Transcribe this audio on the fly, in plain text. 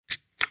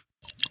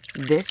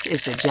This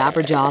is the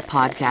Jabberjaw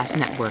Podcast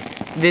Network.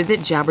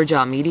 Visit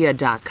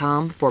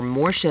jabberjawmedia.com for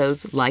more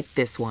shows like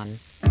this one.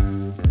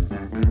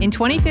 In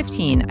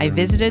 2015, I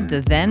visited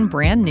the then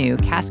brand new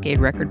Cascade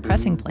record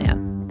pressing plant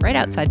right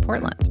outside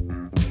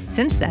Portland.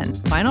 Since then,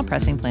 vinyl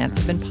pressing plants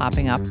have been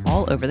popping up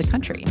all over the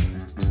country.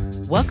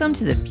 Welcome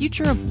to the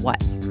Future of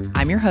What?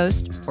 I'm your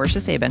host, Portia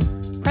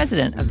Sabin,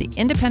 president of the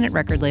independent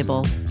record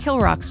label Kill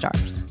Rock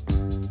Stars.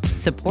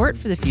 Support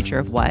for the Future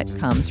of What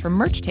comes from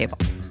Merch Table.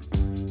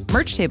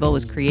 Merch Table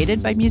was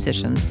created by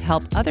musicians to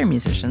help other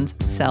musicians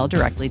sell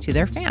directly to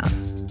their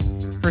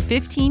fans. For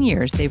 15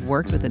 years, they've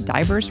worked with a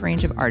diverse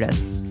range of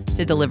artists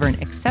to deliver an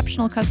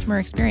exceptional customer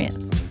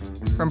experience.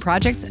 From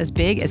projects as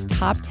big as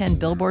top 10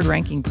 Billboard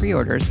ranking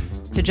pre-orders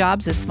to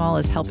jobs as small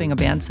as helping a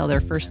band sell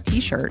their first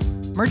t-shirt,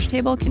 Merch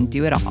Table can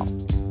do it all.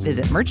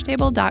 Visit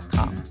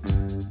merchtable.com.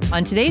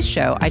 On today's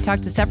show, I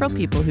talked to several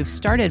people who've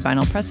started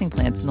vinyl pressing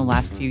plants in the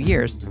last few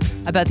years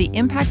about the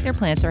impact their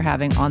plants are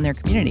having on their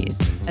communities,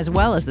 as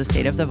well as the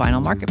state of the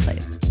vinyl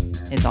marketplace.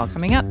 It's all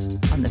coming up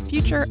on The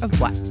Future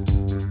of What?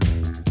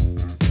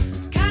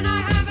 Can I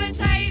have a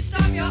taste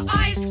of your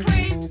ice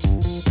cream?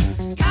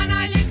 Can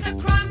I lick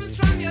the crumbs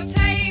from your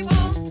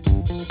table?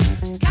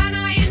 Can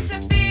I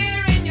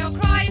interfere in your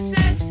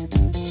crisis?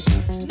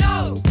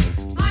 No,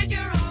 mind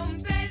your own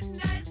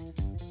business.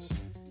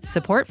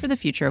 Support for The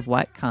Future of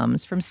What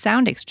comes from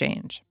Sound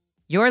Exchange.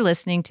 You're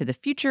listening to The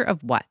Future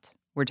of What?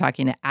 We're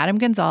talking to Adam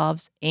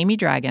Gonzalez, Amy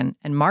Dragon,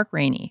 and Mark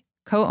Rainey,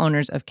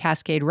 co-owners of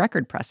Cascade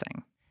Record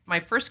Pressing.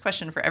 My first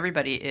question for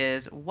everybody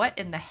is, what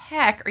in the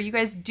heck are you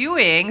guys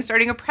doing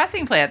starting a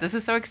pressing plant? This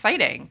is so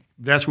exciting.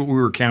 That's what we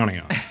were counting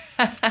on,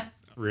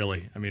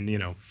 really. I mean, you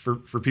know, for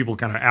people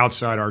kind of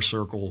outside our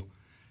circle,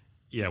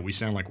 yeah, we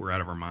sound like we're out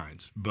of our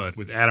minds. But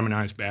with Adam and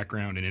I's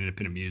background in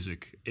independent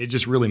music, it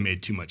just really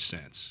made too much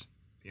sense.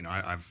 You know,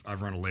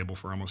 I've run a label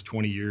for almost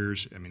 20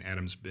 years. I mean,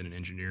 Adam's been an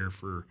engineer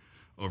for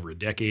over a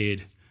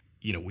decade.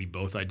 You know, we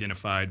both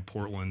identified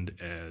Portland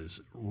as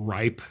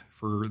ripe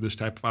for this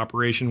type of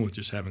operation, with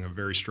just having a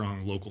very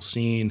strong local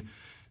scene,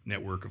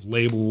 network of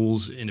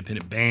labels,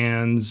 independent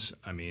bands.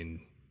 I mean,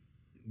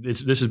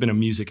 this has been a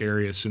music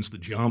area since the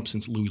jump,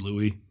 since Louie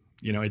Louie.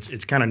 You know,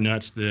 it's kind of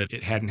nuts that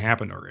it hadn't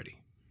happened already.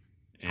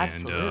 And,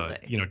 Absolutely.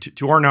 You know,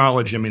 to our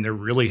knowledge, I mean, there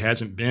really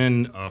hasn't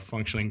been a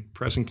functioning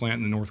pressing plant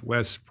in the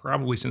Northwest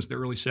probably since the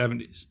early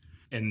 70s,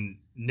 and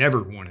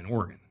never one in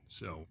Oregon.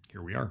 So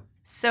here we are.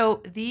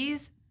 So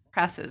these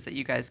presses that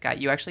you guys got,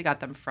 you actually got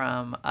them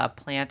from a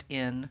plant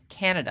in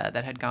Canada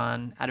that had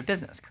gone out of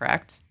business,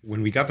 correct?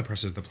 When we got the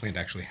presses, the plant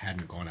actually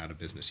hadn't gone out of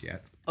business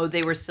yet. Oh,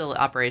 they were still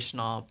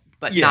operational,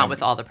 but Yeah. not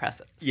with all the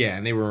presses. Yeah,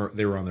 and they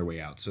were on their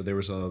way out. So there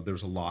was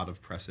a lot of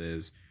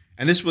presses,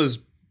 and this was,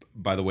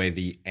 by the way,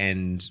 the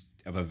end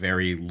of a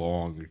very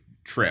long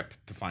trip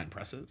to find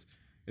presses.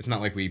 It's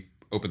not like we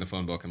opened the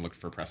phone book and looked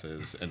for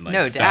presses and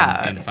No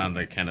doubt. found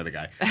the Canada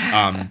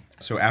guy.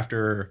 So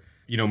after,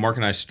 you know, Mark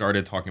and I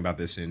started talking about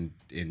this in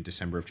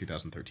December of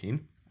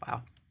 2013.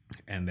 Wow.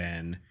 And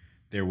then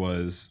there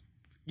was,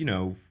 you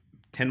know,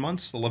 10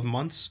 months, 11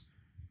 months.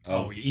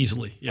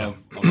 Easily, yeah.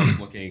 Of us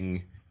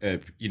looking,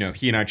 you know,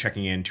 he and I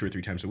checking in 2 or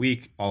 3 times a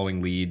week,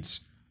 following leads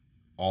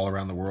all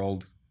around the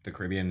world, the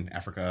Caribbean,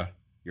 Africa,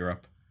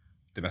 Europe,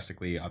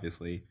 domestically,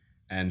 obviously.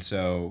 And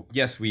so,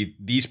 yes,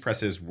 these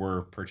presses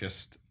were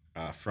purchased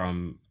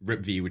from Rip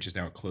V, which is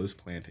now a closed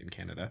plant in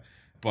Canada.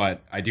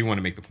 But I do want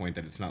to make the point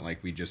that it's not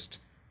like we just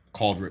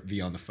called Rip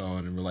V on the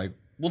phone and we're like,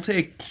 we'll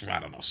take,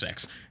 I don't know,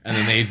 6. And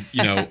then they,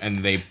 you know,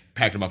 and they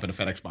packed them up in a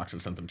FedEx box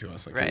and sent them to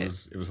us. Like Right.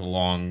 It was a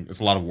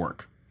lot of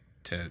work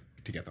to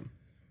get them.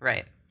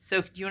 Right.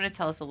 So do you want to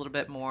tell us a little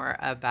bit more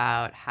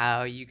about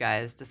how you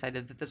guys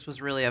decided that this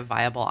was really a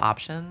viable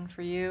option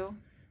for you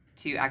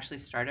to actually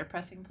start a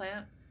pressing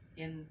plant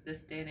in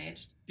this day and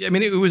age? Yeah, I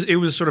mean, it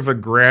was sort of a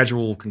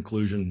gradual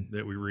conclusion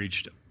that we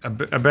reached.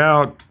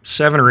 About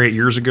 7 or 8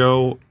 years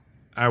ago,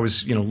 I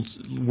was, you know,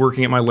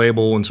 working at my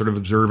label and sort of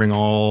observing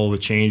all the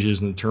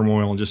changes and the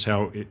turmoil and just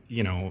how,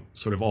 you know,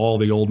 sort of all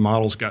the old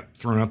models got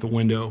thrown out the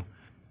window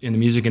in the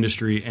music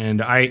industry.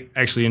 And I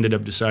actually ended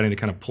up deciding to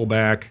kind of pull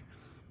back,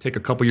 take a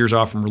couple years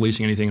off from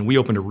releasing anything, and we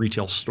opened a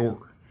retail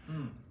store.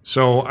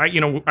 So I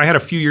had a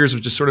few years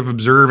of just sort of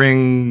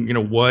observing, you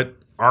know, what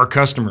our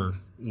customer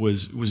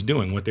was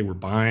doing, what they were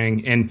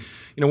buying. And,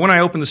 you know, when I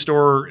opened the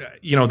store,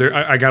 you know,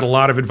 I got a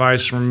lot of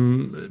advice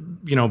from,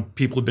 you know,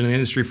 people who've been in the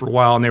industry for a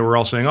while, and they were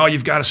all saying, oh,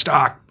 you've got to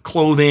stock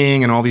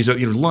clothing and all these,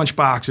 you know, lunch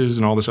boxes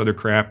and all this other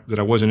crap that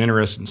I wasn't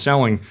interested in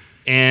selling.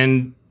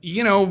 And,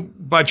 you know,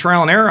 by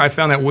trial and error, I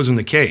found that wasn't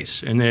the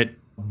case, and that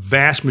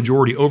vast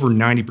majority, over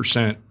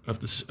 90% of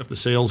the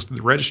sales to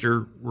the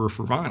register were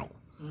for vinyl.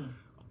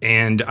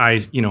 And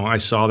I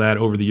saw that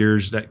over the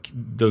years that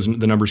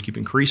the numbers keep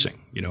increasing,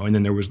 you know, and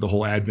then there was the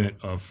whole advent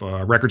of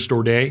Record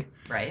Store Day,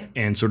 Right.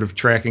 and sort of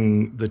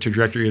tracking the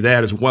trajectory of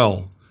that as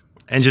well.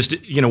 And just,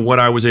 you know, what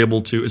I was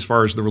able to, as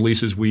far as the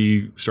releases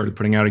we started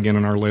putting out again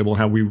on our label,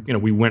 how we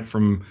went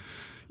from,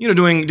 you know,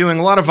 doing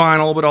a lot of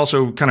vinyl, but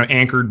also kind of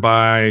anchored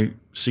by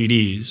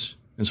CDs.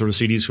 and sort of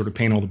CDs sort of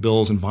paying all the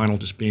bills and vinyl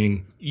just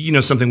being,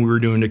 something we were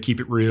doing to keep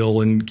it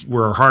real and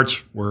where our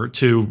hearts were,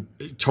 to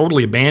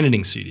totally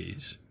abandoning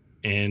CDs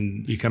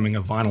and becoming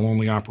a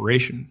vinyl-only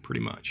operation,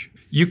 pretty much.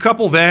 You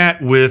couple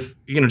that with,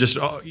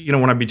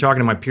 when I'd be talking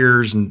to my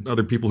peers and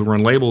other people who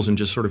run labels and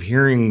just sort of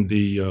hearing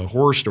the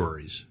horror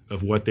stories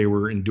of what they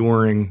were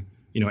enduring,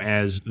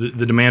 as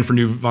the demand for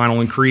new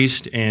vinyl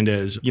increased and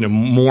as,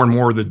 more and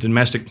more of the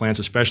domestic plants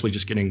especially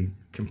just getting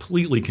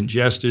completely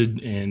congested,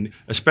 and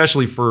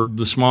especially for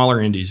the smaller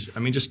indies. I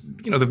mean, just,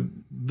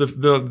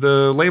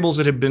 the labels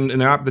that had been,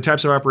 and the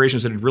types of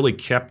operations that had really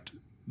kept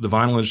the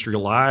vinyl industry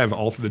alive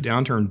all through the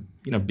downturn,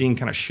 being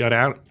kind of shut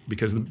out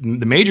because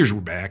the majors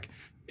were back.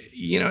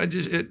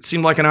 It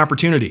seemed like an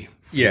opportunity.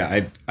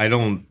 Yeah, I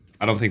don't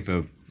think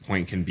the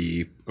point can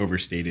be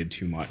overstated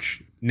too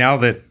much. Now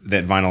that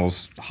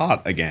vinyl's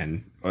hot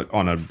again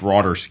on a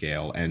broader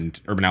scale, and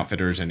Urban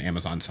Outfitters and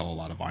Amazon sell a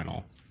lot of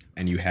vinyl,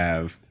 and you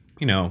have,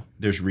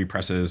 there's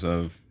represses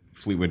of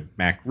Fleetwood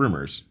Mac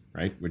Rumors,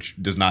 right? Which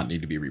does not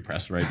need to be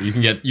repressed, right? You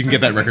can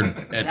get that record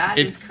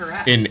is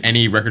correct. In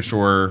any record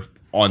store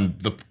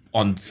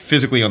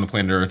physically on the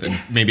planet Earth, and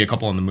maybe a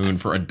couple on the moon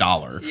for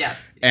 $1.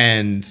 Yes.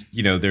 And,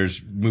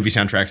 there's movie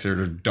soundtracks that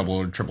are double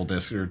or triple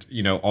disc, or,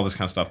 all this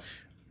kind of stuff.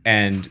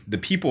 And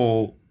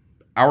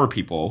our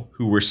people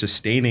who were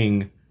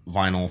sustaining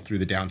vinyl through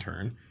the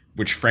downturn,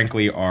 which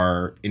frankly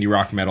are indie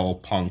rock, metal,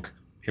 punk,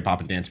 hip hop,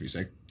 and dance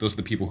music. Those are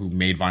the people who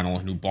made vinyl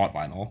and who bought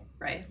vinyl.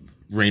 Right.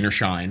 Rain or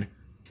shine.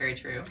 Very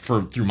true.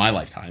 Through my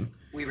lifetime.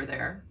 We were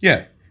there.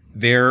 Yeah.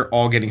 They're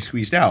all getting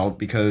squeezed out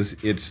because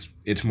it's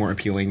more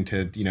appealing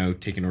to,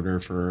 take an order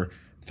for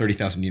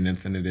 30,000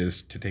 units than it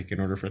is to take an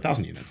order for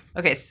 1,000 units.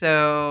 Okay,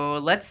 so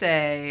let's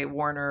say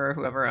Warner or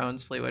whoever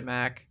owns Fleetwood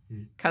Mac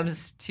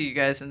comes to you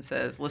guys and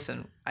says,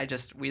 listen,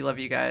 we love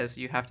you guys.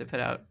 You have to put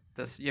out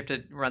this, you have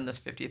to run this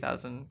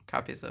 50,000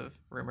 copies of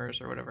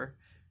Rumors or whatever.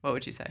 What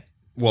would you say?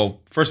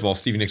 Well, first of all,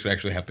 Stevie Nicks would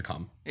actually have to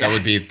come. Yeah. That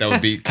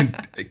would be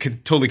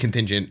totally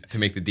contingent to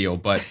make the deal,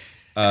 but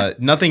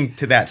nothing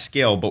to that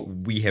scale. But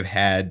we have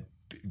had,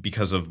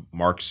 because of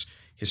Mark's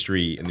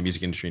history in the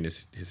music industry and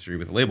his history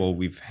with the label,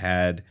 we've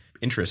had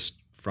interest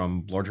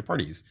from larger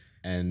parties.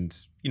 And,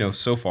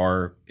 so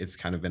far it's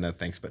kind of been a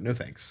thanks but no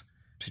thanks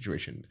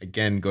situation.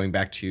 Again, going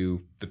back to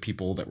the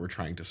people that we're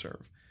trying to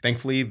serve.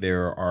 Thankfully,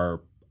 there are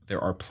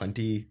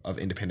plenty of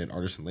independent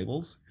artists and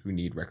labels who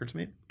need records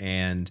made.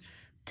 And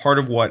part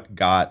of what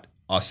got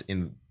us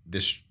in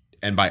this,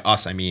 and by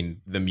us I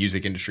mean the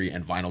music industry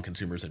and vinyl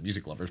consumers and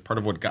music lovers, part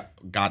of what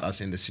got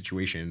us in this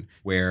situation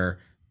where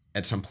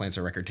at some plants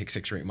a record takes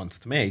 6 or 8 months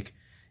to make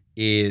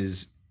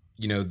is,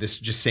 this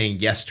just saying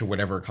yes to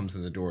whatever comes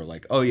in the door.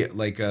 Like, oh yeah,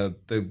 like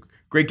the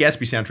Great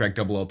Gatsby soundtrack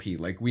double LP.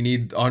 Like, we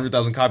need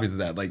 100,000 copies of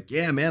that. Like,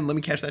 yeah, man, let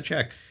me cash that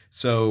check.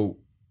 So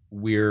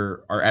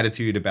our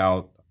attitude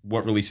about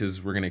what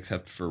releases we're going to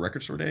accept for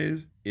record store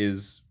days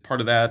is part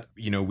of that.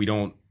 We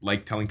don't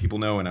like telling people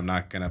no, and I'm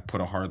not going to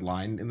put a hard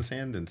line in the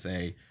sand and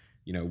say,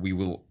 we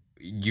will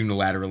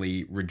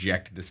unilaterally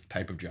reject this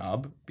type of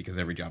job, because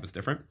every job is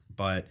different.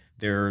 But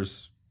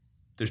there's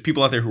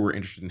people out there who are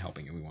interested in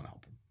helping, and we want to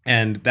help them.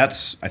 And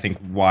that's, I think,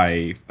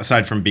 why,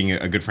 aside from being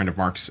a good friend of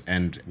Mark's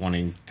and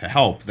wanting to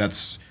help,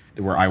 that's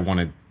where I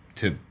wanted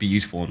to be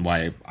useful and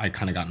why I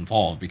kind of got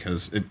involved.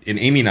 Because in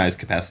Amy and I's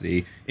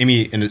capacity,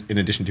 Amy, in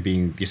addition to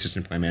being the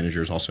assistant plan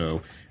manager, is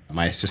also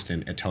my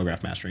assistant at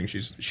Telegraph Mastering.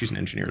 She's an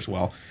engineer as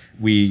well.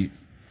 You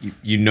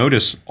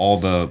notice all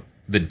the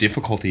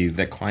difficulty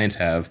that clients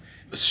have,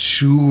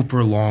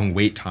 super long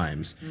wait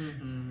times,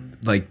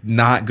 like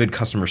not good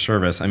customer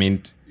service. I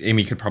mean,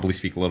 Amy could probably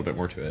speak a little bit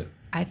more to it.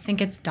 I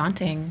think it's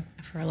daunting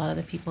for a lot of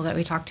the people that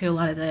we talk to, a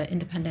lot of the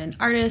independent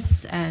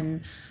artists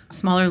and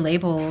smaller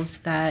labels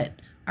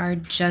that are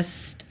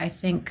just, I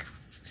think,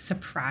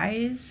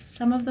 surprised,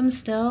 some of them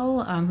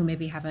still, who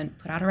maybe haven't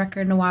put out a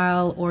record in a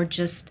while, or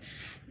just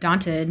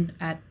daunted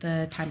at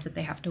the times that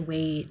they have to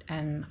wait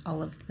and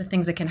all of the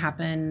things that can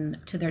happen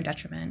to their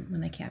detriment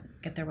when they can't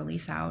get their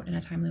release out in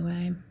a timely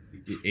way.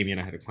 Amy and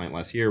I had a client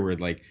last year where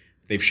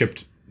they've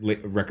shipped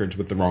records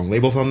with the wrong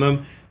labels on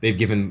them. They've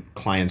given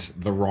clients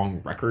the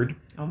wrong record.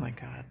 Oh my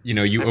God.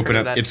 You I've open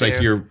up, it's too.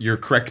 like your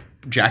correct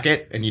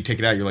jacket, and you take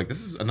it out, you're like,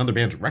 this is another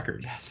band's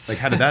record. Yes. Like,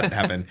 how did that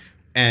happen?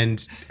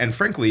 And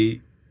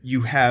frankly,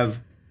 you have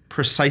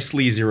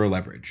precisely zero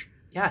leverage.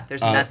 Yeah,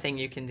 there's nothing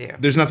you can do.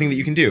 There's nothing that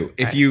you can do.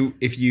 Right.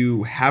 If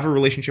you have a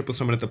relationship with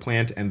someone at the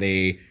plant and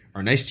they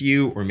are nice to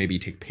you, or maybe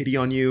take pity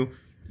on you,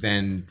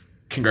 then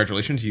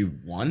congratulations, you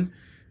won.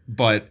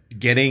 But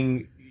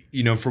getting,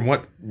 from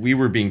what we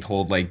were being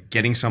told, like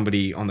getting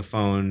somebody on the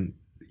phone,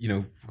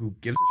 who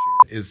gives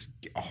a shit is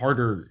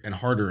harder and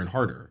harder and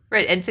harder.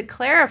 Right. And to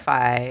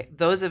clarify,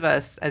 those of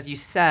us, as you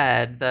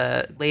said,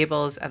 the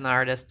labels and the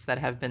artists that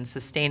have been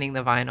sustaining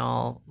the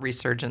vinyl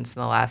resurgence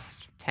in the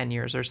last 10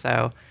 years or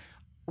so,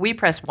 we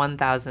press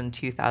 1,000,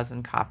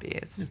 2,000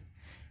 copies.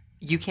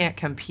 Yeah. You can't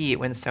compete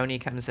when Sony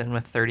comes in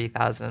with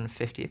 30,000,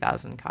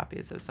 50,000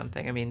 copies of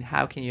something. I mean,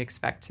 how can you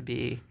expect to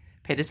be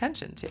paid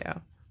attention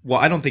to? Well,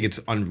 I don't think it's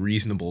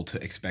unreasonable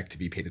to expect to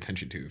be paid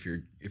attention to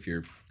if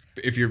you're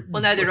if you're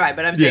Well, neither do I,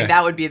 but I'm saying Yeah.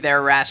 that would be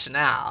their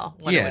rationale,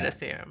 one Yeah. would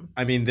assume.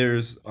 I mean,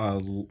 there's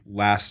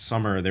last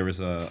summer there was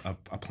a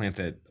plant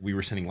that we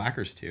were sending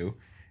lacquers to,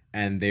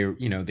 and they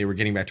were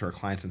getting back to our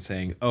clients and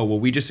saying, "Oh, well,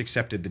 we just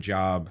accepted the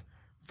job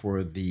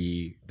for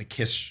the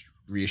Kiss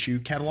reissue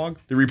catalog.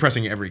 They're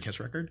repressing every Kiss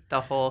record."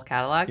 The whole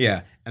catalog?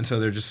 Yeah, and so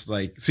they're just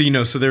like, so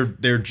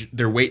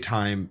their wait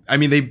time. I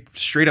mean, they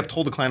straight up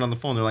told the client on the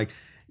phone, they're like,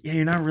 "Yeah,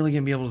 you're not really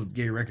gonna be able to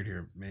get your record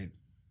here, man."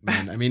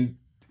 I mean,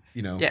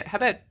 Yeah, how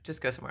about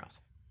just go somewhere else?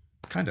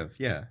 kind of,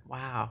 yeah.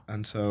 Wow.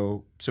 And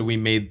so we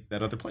made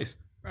that other place.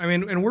 I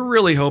mean, and we're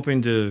really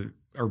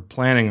are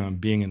planning on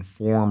being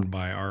informed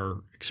by our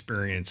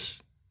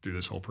experience through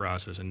this whole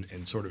process and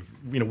sort of,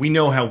 we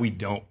know how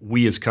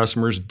we as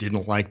customers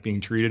didn't like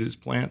being treated as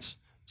plants.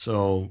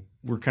 So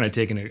we're kind of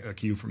taking a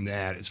cue from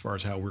that as far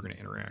as how we're going to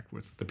interact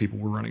with the people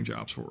we're running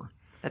jobs for.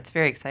 That's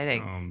very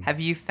exciting. Have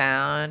you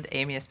found,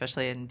 Amy,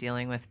 especially in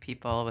dealing with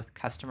people, with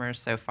customers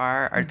so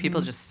far, are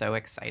people just so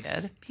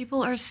excited?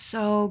 People are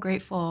so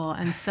grateful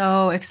and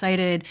so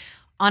excited.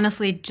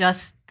 Honestly,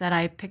 just that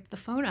I picked the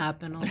phone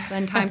up and I'll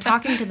spend time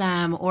talking to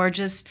them, or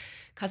just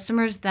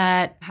customers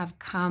that have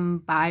come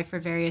by for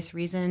various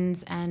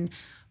reasons, and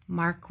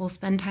Mark will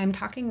spend time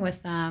talking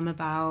with them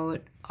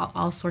about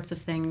all sorts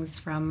of things,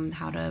 from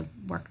how to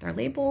work their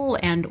label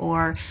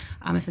or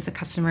if it's a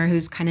customer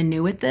who's kind of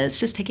new at this,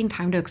 just taking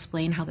time to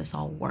explain how this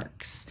all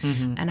works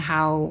and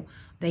how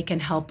they can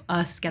help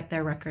us get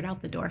their record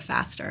out the door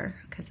faster,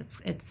 because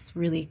it's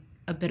really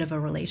a bit of a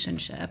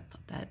relationship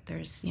that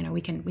there's,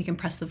 we can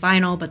press the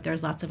vinyl, but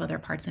there's lots of other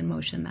parts in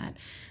motion that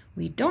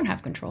we don't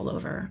have control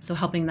over. So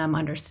helping them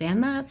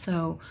understand that,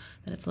 so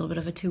that it's a little bit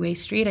of a two-way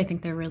street, I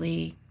think they're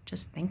really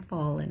just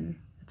thankful, and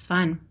it's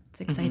fun.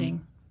 It's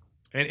exciting.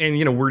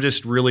 And we're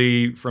just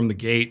really from the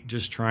gate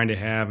just trying to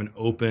have an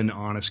open,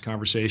 honest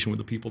conversation with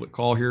the people that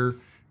call here.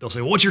 They'll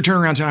say, "Well, what's your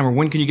turnaround time?" or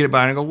 "When can you get it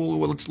by?" And I go,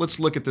 "Well, let's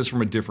look at this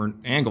from a different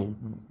angle.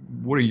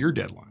 What are your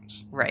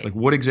deadlines? Right. Like,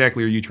 what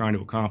exactly are you trying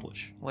to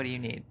accomplish?" What do you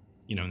need?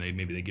 And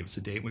maybe they give us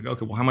a date. And we go,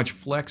 "Okay, well, how much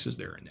flex is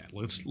there in that?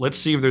 Let's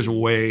see if there's a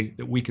way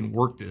that we can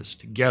work this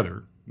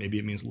together. Maybe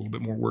it means a little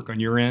bit more work on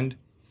your end.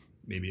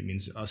 Maybe it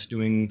means us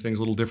doing things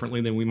a little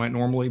differently than we might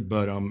normally.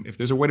 But if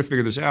there's a way to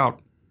figure this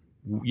out,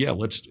 yeah,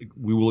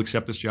 we will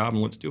accept this job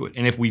and let's do it.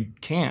 And if we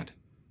can't,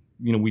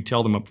 we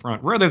tell them up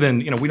front, rather than,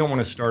 we don't want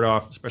to start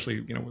off,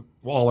 especially, with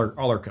all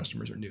our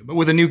customers are new, but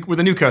with a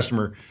new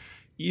customer,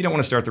 you don't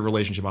want to start the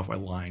relationship off by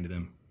lying to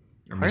them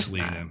or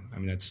misleading them. I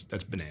mean,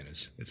 that's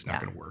bananas. It's not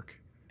going to work.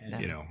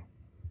 And,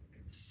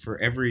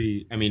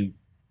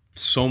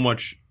 so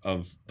much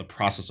of the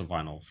process of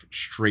vinyl,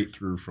 straight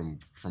through from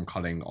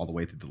cutting all the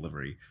way to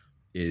delivery,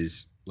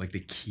 is like the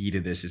key to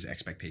this is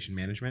expectation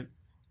management.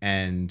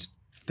 And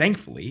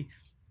thankfully,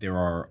 there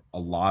are a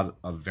lot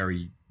of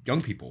very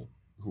young people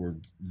who are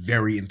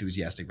very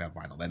enthusiastic about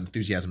vinyl. That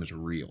enthusiasm is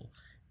real.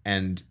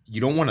 And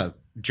you don't want to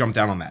jump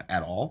down on that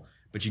at all,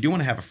 but you do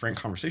want to have a frank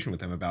conversation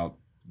with them about,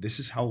 this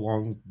is how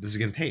long this is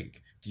going to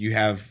take.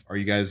 Are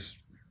you guys,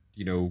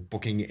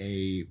 booking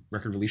a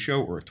record release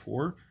show or a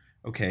tour?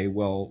 Okay,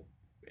 well,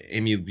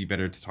 Amy would be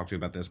better to talk to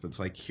about this, but it's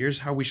like, here's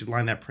how we should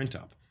line that print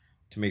up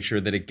to make sure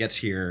that it gets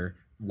here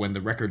when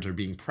the records are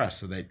being pressed,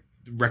 so that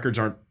records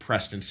aren't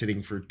pressed and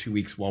sitting for 2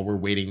 weeks while we're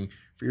waiting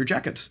for your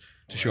jackets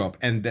to show up.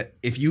 And that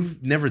if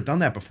you've never done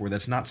that before,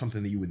 that's not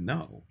something that you would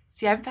know.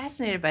 See, I'm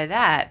fascinated by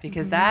that,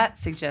 because that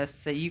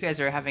suggests that you guys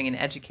are having an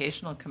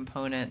educational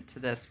component to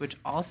this, which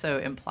also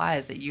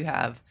implies that you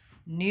have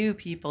new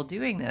people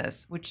doing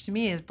this, which to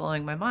me is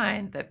blowing my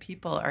mind, that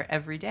people are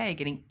every day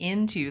getting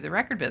into the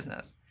record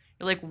business.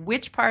 You're like,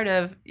 which part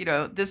of,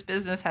 this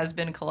business has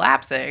been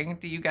collapsing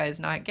do you guys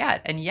not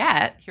get? And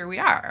yet, here we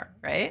are,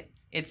 right?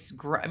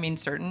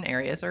 Certain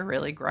areas are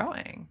really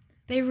growing.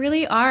 They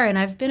really are. And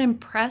I've been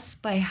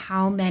impressed by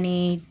how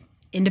many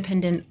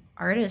independent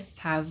artists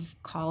have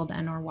called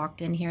and or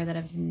walked in here that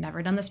have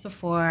never done this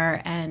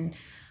before and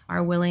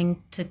are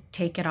willing to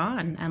take it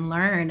on and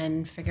learn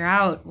and figure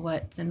out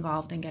what's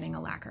involved in getting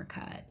a lacquer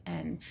cut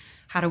and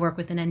how to work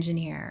with an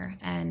engineer,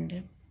 and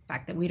the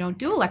fact that we don't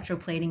do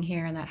electroplating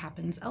here and that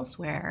happens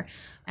elsewhere,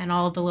 and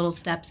all of the little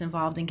steps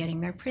involved in getting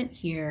their print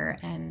here,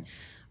 and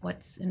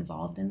what's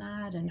involved in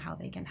that, and how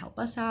they can help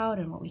us out,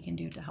 and what we can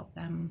do to help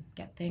them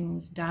get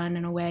things done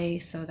in a way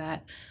so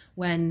that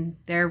when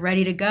they're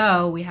ready to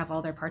go, we have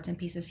all their parts and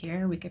pieces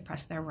here. We could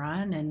press their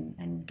run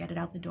and get it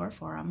out the door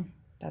for them.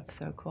 That's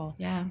so cool.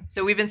 Yeah.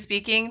 So we've been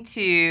speaking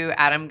to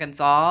Adam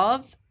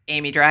Gonsalves,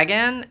 Amy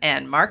Dragon,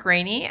 and Mark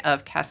Rainey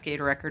of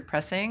Cascade Record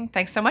Pressing.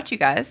 Thanks so much, you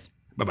guys.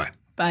 Bye-bye.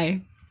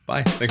 Bye.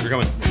 Bye. Thanks for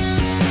coming.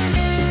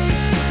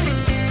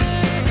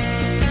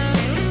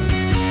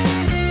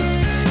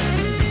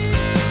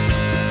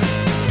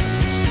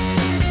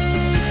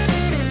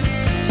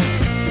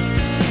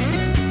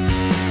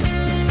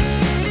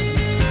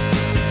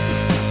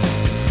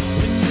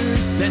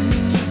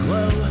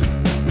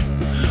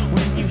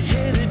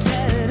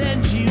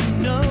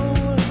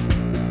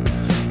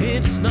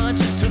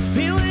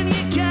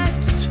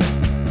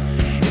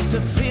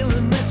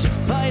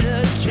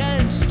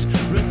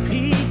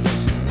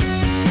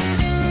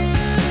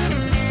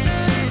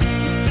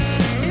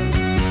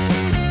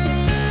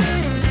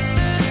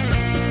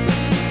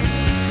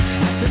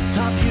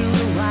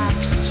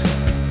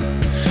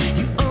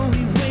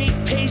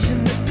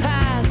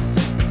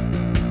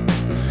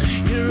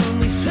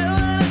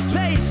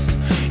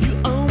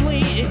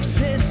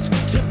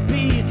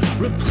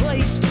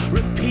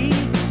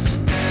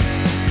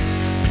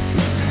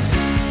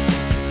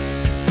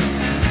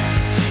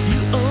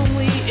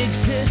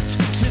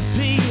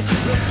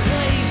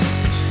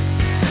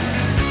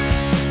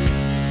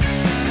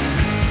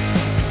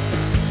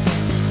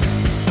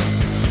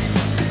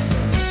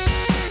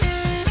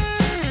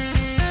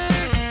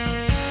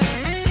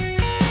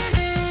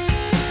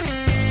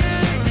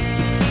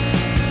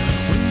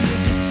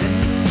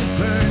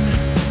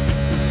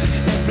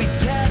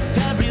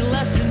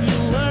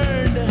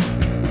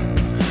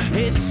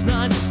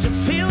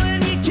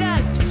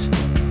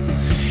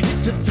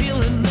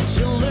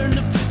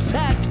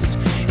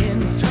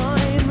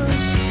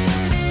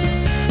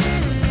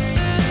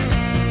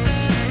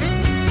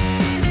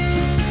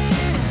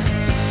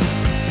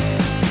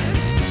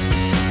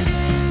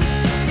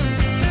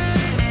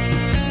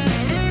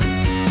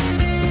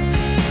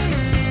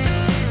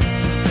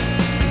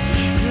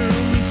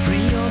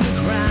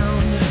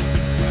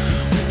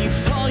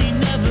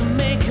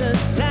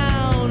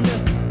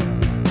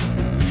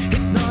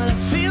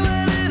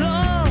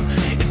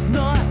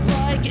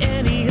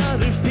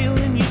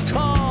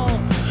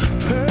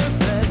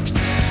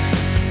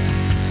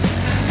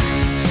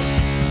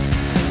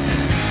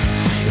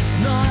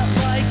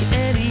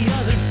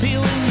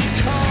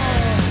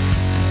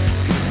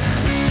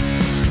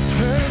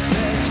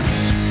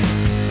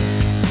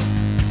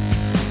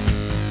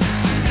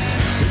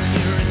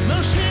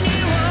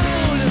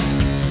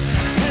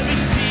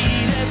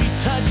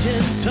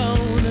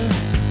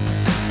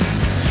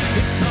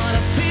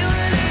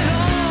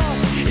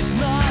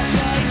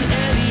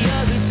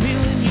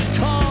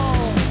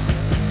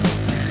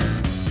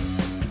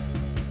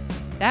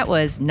 That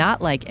was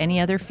Not Like Any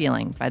Other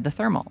Feeling by The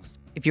Thermals.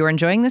 If you're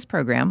enjoying this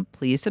program,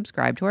 please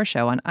subscribe to our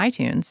show on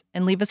iTunes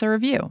and leave us a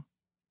review.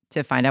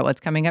 To find out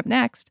what's coming up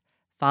next,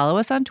 follow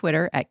us on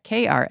Twitter at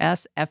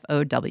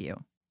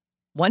KRSFOW.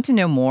 Want to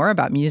know more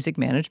about music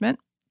management?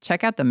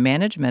 Check out the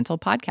Managemental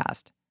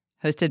podcast,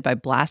 hosted by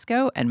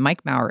Blasco and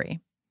Mike Mowry.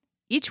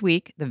 Each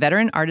week, the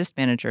veteran artist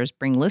managers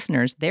bring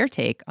listeners their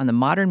take on the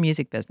modern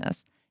music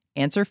business,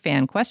 answer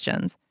fan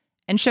questions,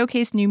 and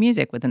showcase new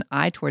music with an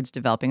eye towards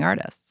developing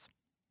artists.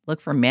 Look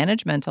for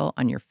Managemental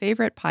on your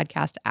favorite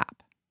podcast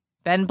app.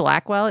 Ben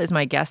Blackwell is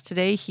my guest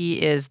today.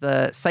 He is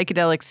the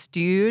psychedelic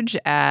stooge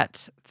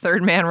at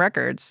Third Man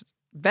Records.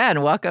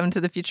 Ben, welcome to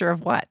the Future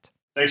of What?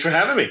 Thanks for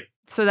having me.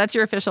 So that's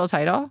your official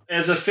title?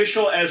 As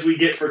official as we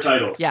get for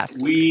titles.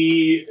 Yes.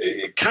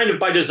 We kind of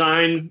by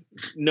design,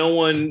 no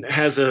one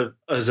has a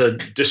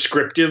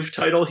descriptive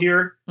title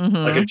here,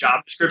 like a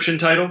job description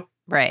title.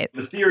 Right.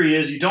 The theory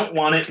is you don't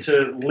want it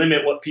to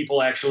limit what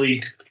people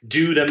actually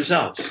do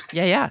themselves.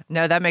 Yeah.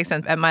 No, that makes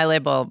sense. At my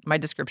label, my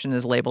description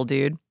is label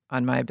dude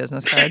on my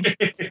business card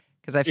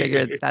because I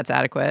figured that's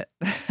adequate.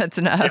 That's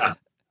enough. Yeah,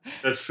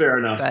 that's fair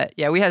enough. But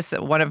yeah, we have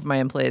one of my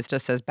employees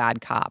just says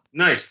bad cop.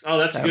 Nice. Oh,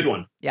 that's a good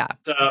one. Yeah.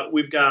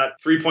 We've got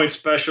 3-point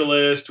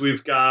specialist.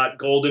 We've got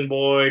golden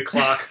boy,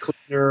 clock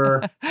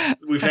cleaner.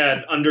 We've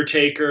had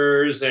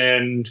undertakers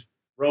and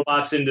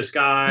robots in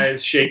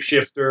disguise,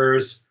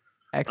 shapeshifters.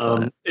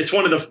 Excellent. It's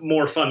one of the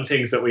more fun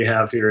things that we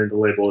have here in the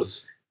label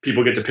is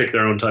people get to pick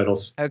their own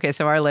titles. Okay,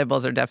 so our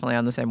labels are definitely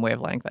on the same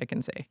wavelength, I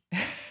can see.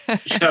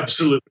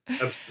 Absolutely.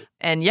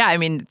 And yeah, I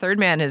mean, Third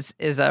Man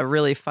is a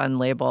really fun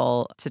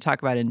label to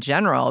talk about in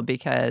general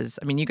because,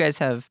 I mean, you guys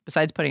have,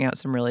 besides putting out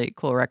some really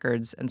cool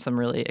records and some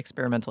really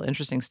experimental,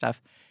 interesting stuff,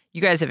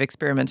 you guys have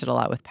experimented a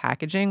lot with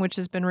packaging, which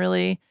has been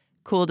really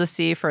cool to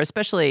see for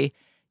especially,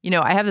 you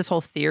know, I have this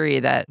whole theory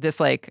that this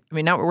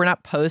we're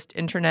not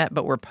post-internet,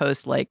 but we're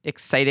post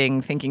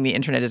exciting thinking the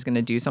internet is going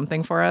to do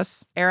something for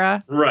us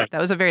era. Right. That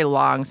was a very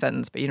long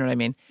sentence, but you know what I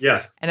mean?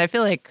 Yes. And I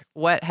feel like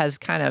what has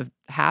kind of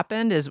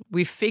happened is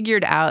we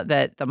figured out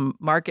that the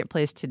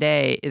marketplace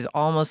today is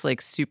almost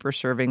like super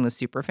serving the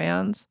super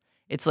fans.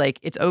 It's like,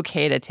 it's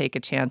okay to take a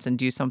chance and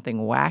do something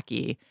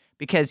wacky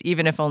because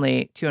even if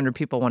only 200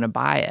 people want to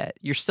buy it,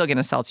 you're still going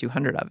to sell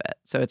 200 of it.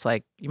 So it's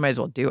like, you might as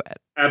well do it.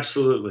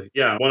 Absolutely.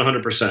 Yeah,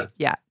 100%.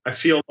 Yeah. I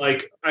feel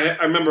like I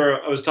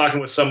remember I was talking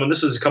with someone,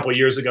 this was a couple of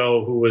years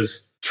ago, who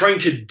was trying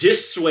to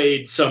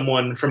dissuade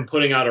someone from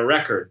putting out a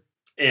record.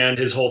 And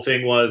his whole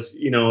thing was,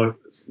 you know,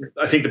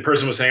 I think the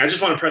person was saying, I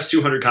just want to press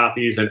 200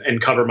 copies and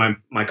cover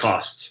my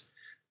costs.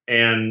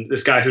 And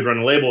this guy who'd run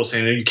a label was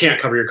saying, you can't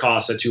cover your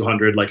costs at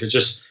 200. Like, it's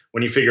just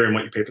when you figure in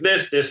what you pay for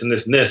this, and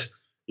this, and this,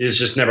 it's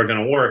just never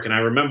going to work. And I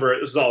remember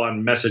this is all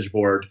on message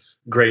board,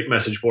 great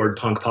message board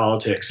punk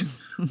politics.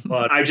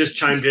 But I just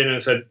chimed in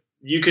and said,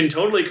 you can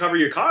totally cover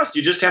your cost.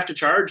 You just have to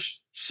charge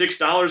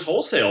 $6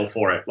 wholesale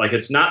for it. Like,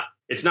 it's not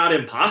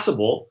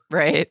impossible.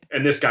 Right.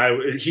 And this guy,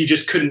 he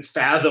just couldn't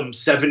fathom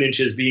 7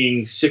 inches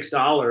being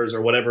 $6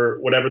 or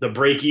whatever the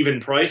break even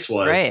price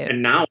was. Right.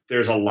 And now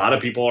there's a lot of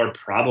people are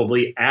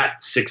probably at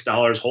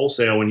 $6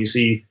 wholesale when you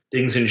see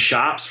things in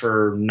shops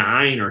for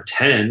 9 or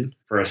 10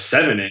 for a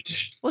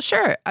 7-inch. Well,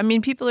 sure. I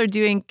mean, people are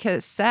doing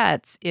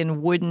cassettes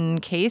in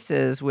wooden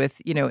cases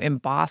with, you know,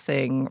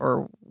 embossing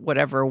or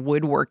whatever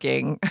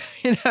woodworking.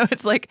 You know,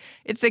 it's like,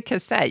 it's a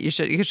cassette. It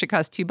should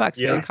cost $2, but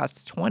it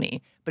costs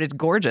 20. But it's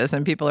gorgeous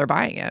and people are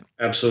buying it.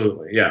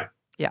 Absolutely. Yeah.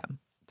 Yeah,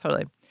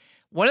 totally.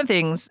 One of the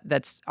things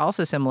that's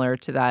also similar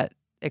to that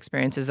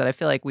experience is that I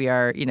feel like we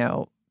are, you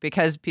know,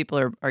 because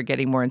people are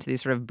getting more into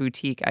these sort of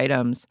boutique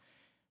items,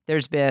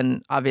 there's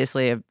been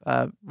obviously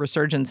a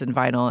resurgence in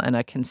vinyl and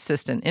a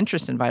consistent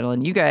interest in vinyl.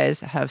 And you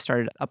guys have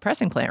started a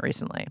pressing plant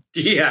recently.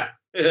 Yeah,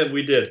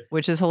 we did.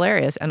 Which is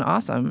hilarious and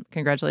awesome.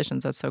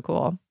 Congratulations. That's so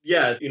cool.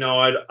 Yeah. You know,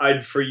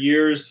 I'd for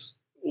years,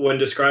 when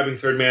describing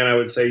Third Man, I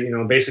would say, you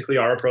know, basically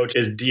our approach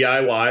is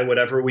DIY,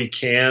 whatever we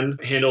can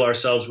handle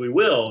ourselves, we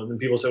will. And then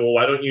people say, well,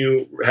 why don't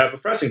you have a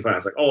pressing plant?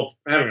 It's like, oh,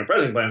 having a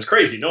pressing plant is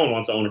crazy. No one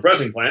wants to own a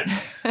pressing plant.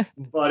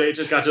 But it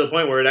just got to the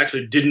point where it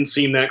actually didn't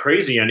seem that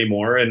crazy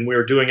anymore. And we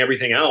were doing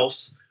everything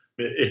else.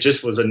 It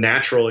just was a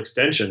natural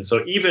extension.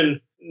 So even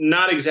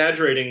not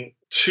exaggerating,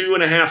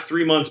 2.5,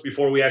 3 months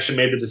before we actually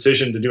made the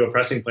decision to do a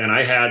pressing plant,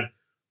 I had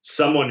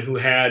someone who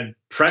had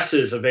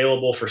presses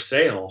available for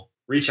sale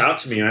reach out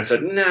to me, and I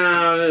said,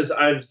 "Nah,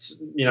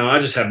 I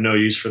just have no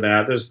use for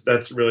that.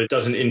 That's really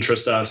doesn't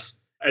interest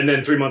us." And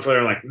then 3 months later,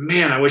 I'm like,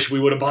 "Man, I wish we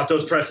would have bought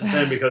those presses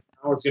then because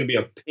now it's going to be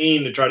a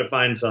pain to try to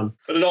find some."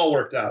 But it all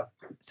worked out.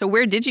 So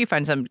where did you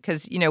find some?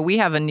 Because you know we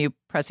have a new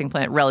pressing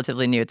plant,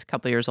 relatively new. It's a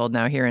couple years old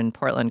now here in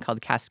Portland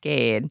called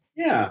Cascade.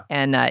 Yeah.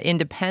 And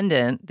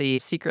Independent, the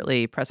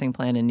secretly pressing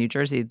plant in New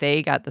Jersey,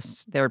 they got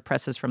their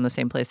presses from the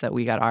same place that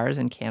we got ours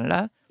in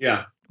Canada.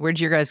 Yeah. Where'd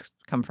you guys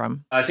come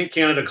from? I think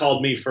Canada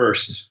called me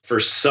first for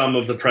some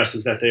of the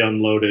presses that they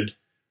unloaded.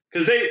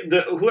 Because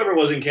whoever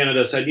was in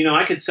Canada said, you know,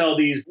 I could sell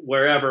these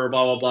wherever,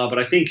 blah, blah, blah. But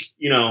I think,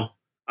 you know,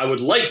 I would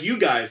like you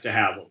guys to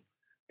have them.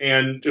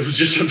 And it was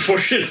just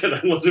unfortunate that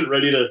I wasn't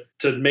ready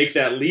to make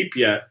that leap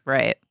yet.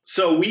 Right.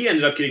 So we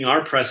ended up getting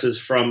our presses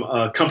from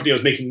a company that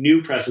was making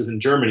new presses in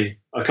Germany,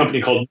 a company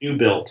called New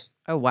Build.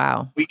 Oh,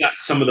 wow. We got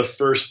some of the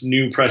first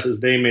new presses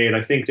they made.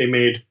 I think they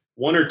made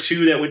 1 or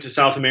 2 that went to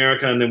South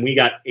America, and then we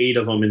got 8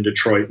 of them in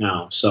Detroit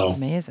now. So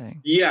amazing.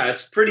 Yeah, I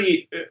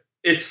think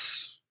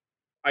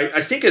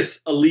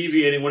it's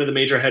alleviating one of the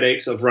major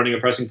headaches of running a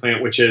pressing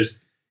plant, which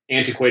is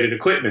antiquated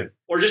equipment,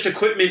 or just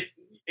equipment.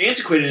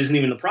 Antiquated isn't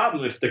even the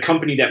problem if the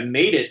company that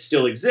made it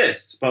still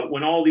exists. But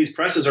when all these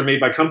presses are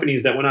made by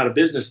companies that went out of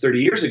business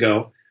 30 years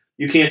ago,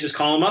 you can't just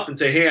call them up and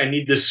say, hey, I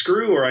need this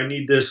screw, or I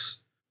need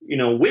this,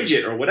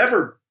 widget, or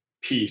whatever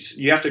piece.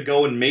 You have to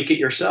go and make it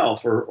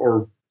yourself,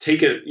 or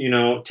take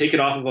it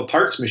off of a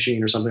parts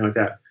machine or something like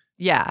that.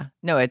 Yeah.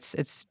 No,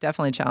 it's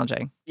definitely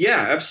challenging.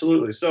 Yeah,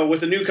 absolutely. So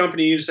with a new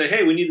company, you just say,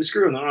 hey, we need the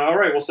screw. And they're, all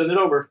right, we'll send it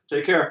over.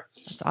 Take care.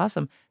 That's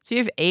awesome. So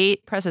you have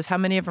 8 presses. How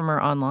many of them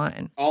are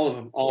online? All of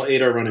them. All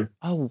 8 are running.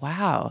 Oh,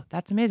 wow.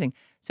 That's amazing.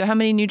 So how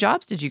many new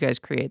jobs did you guys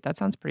create? That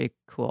sounds pretty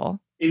cool.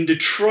 In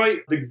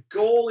Detroit, the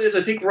goal is,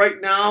 I think right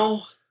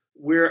now,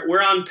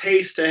 we're on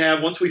pace to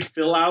have, once we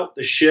fill out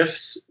the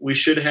shifts, we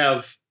should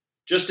have,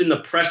 just in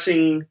the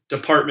pressing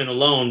department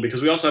alone,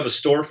 because we also have a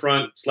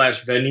storefront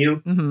 /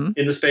 venue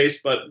in the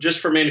space, but just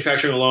for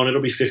manufacturing alone,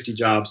 it'll be 50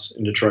 jobs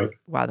in Detroit.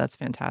 Wow, that's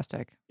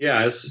fantastic.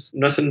 Yeah, it's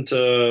nothing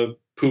to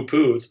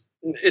poo-poo.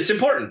 It's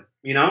important,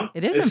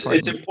 It is important.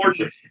 It's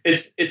important.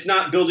 It's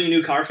not building a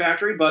new car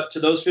factory, but to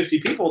those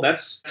 50 people,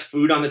 that's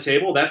food on the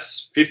table.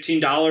 That's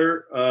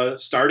 $15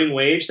 starting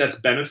wage. That's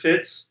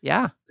benefits.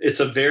 Yeah.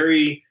 It's a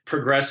very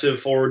progressive,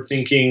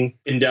 forward-thinking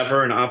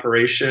endeavor and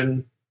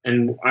operation.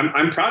 And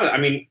I'm proud of it. I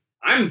mean,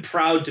 I'm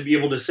proud to be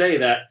able to say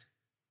that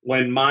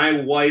when my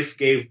wife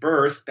gave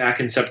birth back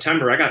in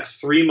September, I got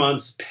 3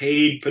 months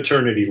paid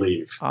paternity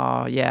leave.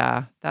 Oh,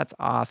 yeah. That's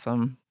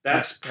awesome.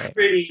 That's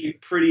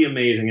pretty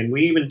amazing. And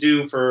we even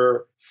do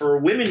for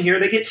women here,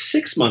 they get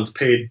 6 months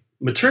paid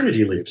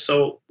maternity leave.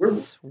 So we're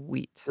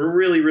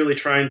really, really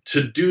trying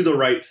to do the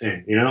right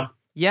thing,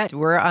 Yeah,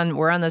 we're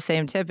on the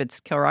same tip. It's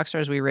Kill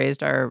Rockstars. We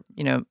raised our,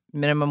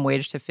 minimum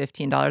wage to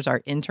 $15.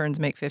 Our interns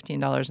make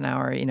 $15 an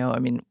hour.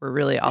 We're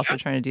really also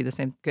trying to do the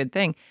same good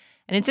thing.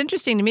 And it's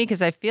interesting to me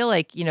because I feel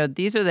like,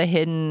 these are the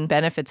hidden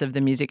benefits of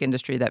the music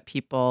industry that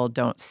people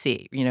don't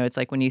see. It's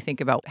like when you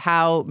think about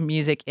how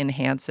music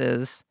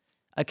enhances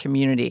a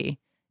community,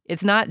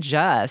 it's not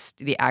just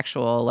the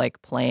actual like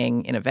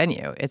playing in a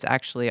venue. It's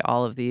actually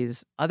all of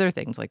these other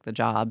things like the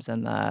jobs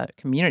and the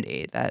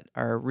community that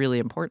are really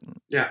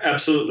important. Yeah,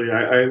 absolutely.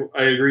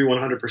 I agree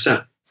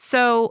 100%.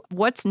 So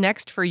what's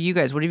next for you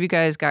guys? What have you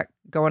guys got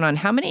going on?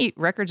 How many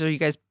records are you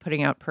guys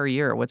putting out per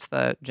year? What's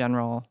the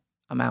general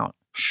amount?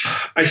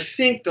 I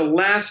think the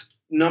last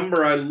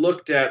number I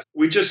looked at,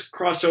 we just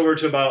crossed over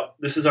to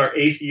this is our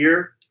 8th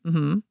year.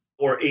 Mm-hmm.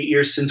 Or 8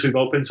 years since we've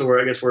opened. So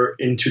I guess we're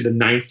into the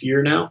 9th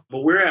year now.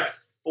 But we're at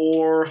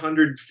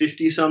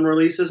 450 some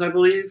releases, I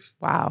believe.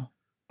 Wow.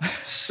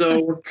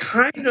 So we're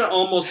kind of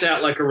almost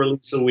at like a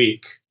release a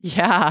week.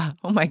 Yeah.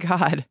 Oh my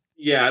God.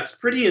 Yeah, it's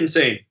pretty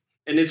insane.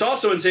 And it's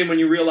also insane when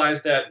you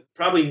realize that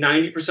probably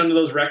 90% of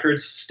those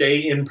records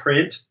stay in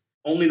print.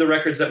 Only the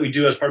records that we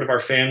do as part of our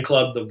fan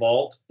club, The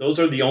Vault, those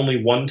are the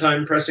only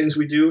one-time pressings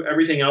we do.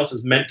 Everything else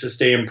is meant to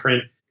stay in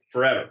print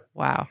forever.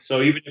 Wow.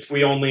 So even if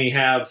we only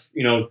have,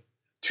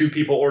 2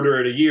 people order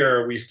it a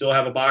year, we still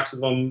have a box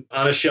of them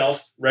on a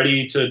shelf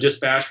ready to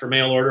dispatch for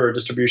mail order or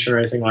distribution or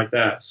anything like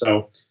that.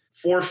 So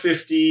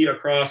 450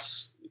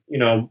 across,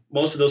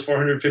 most of those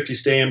 450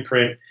 stay in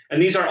print. And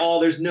these are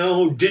all, there's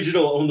no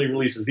digital only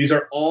releases. These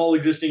are all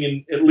existing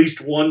in at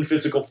least one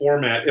physical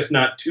format, if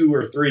not 2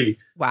 or 3.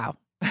 Wow.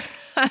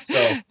 So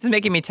it's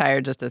making me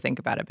tired just to think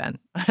about it, Ben,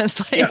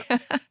 honestly. Yeah.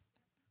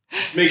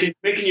 Making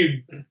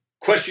you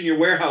question your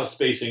warehouse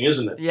spacing,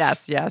 isn't it?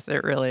 Yes,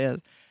 it really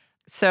is.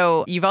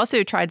 So you've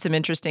also tried some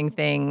interesting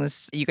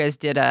things. You guys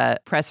did a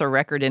press or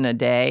record in a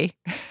day.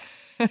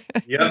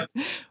 Yep.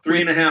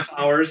 3.5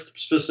 hours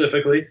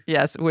specifically.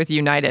 Yes, with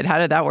United. How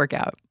did that work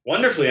out?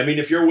 Wonderfully. I mean,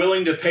 if you're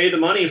willing to pay the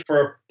money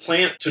for a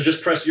plant to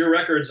just press your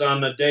records on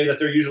the day that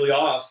they're usually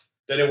off,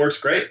 then it works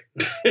great.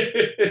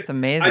 It's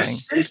amazing. I've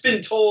since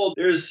been told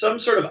there's some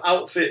sort of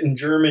outfit in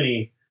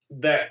Germany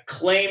that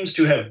claims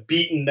to have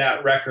beaten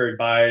that record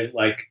by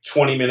like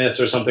 20 minutes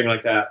or something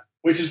like that.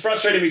 Which is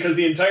frustrating because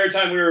the entire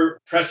time we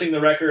were pressing the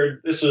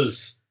record, this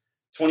was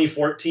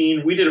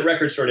 2014. We did a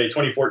record store day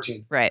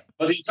 2014. Right.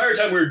 But the entire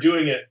time we were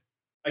doing it,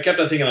 I kept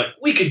on thinking like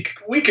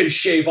we could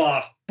shave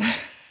off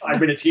 5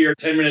 minutes here,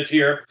 10 minutes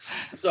here.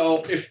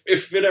 So if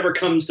it ever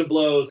comes to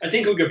blows, I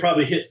think we could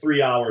probably hit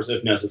 3 hours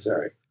if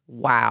necessary.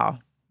 Wow.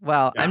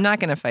 Well, yeah. I'm not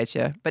going to fight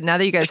you. But now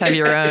that you guys have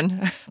your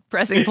own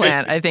pressing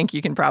plant, I think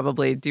you can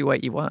probably do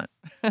what you want.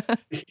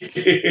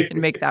 You can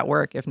make that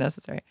work if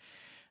necessary.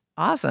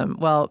 Awesome.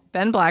 Well,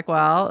 Ben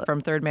Blackwell from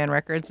Third Man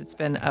Records, it's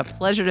been a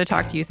pleasure to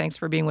talk to you. Thanks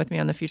for being with me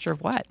on The Future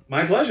of What?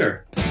 My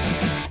pleasure.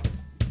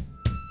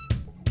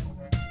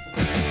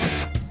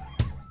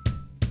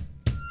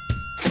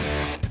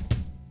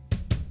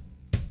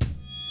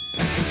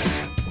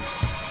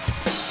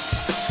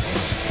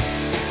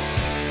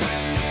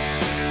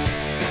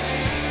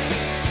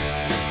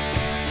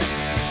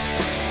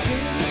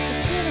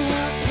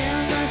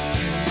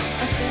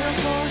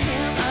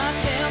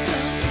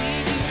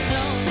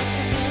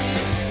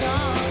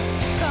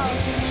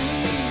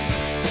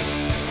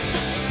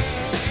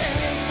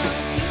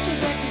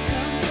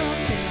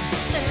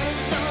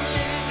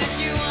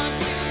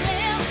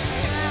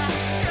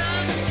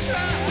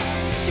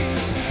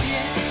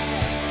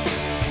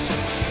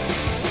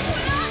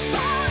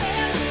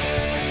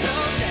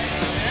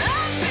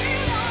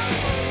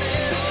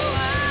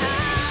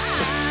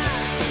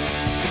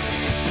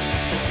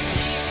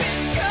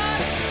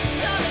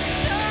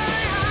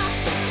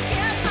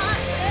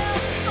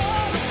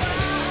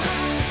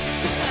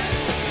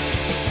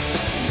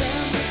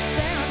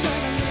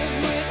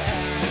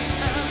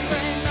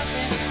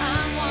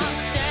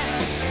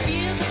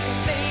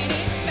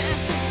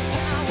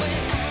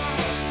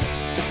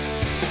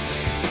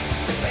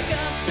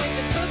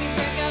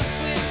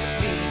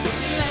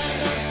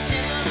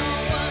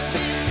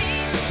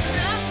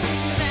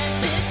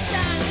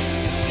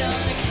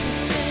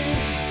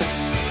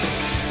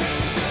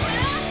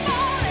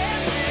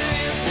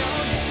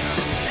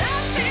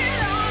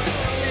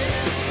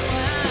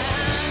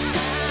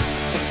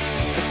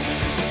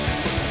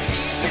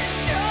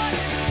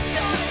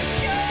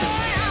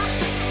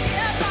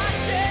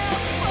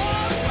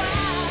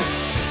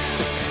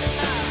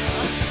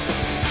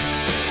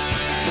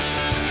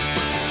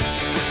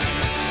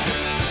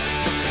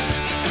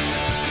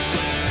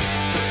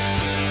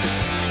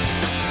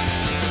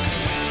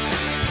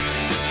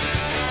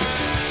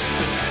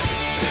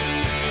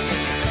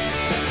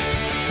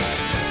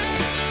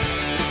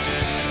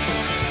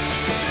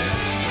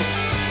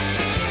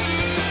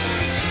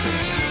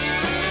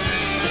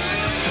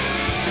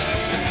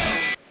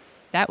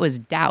 That was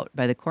Doubt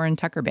by the Corin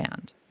Tucker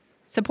Band.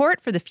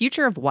 Support for the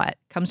future of what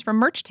comes from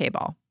Merch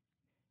Table.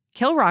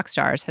 Kill Rock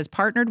Stars has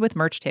partnered with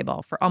Merch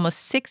Table for almost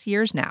 6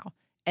 years now,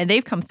 and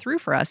they've come through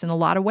for us in a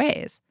lot of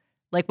ways.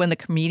 Like when the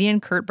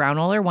comedian Kurt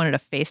Braunohler wanted a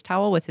face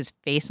towel with his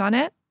face on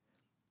it,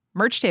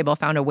 Merch Table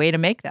found a way to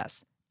make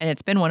this, and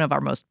it's been one of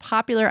our most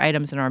popular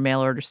items in our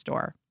mail order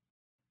store.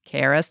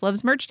 KRS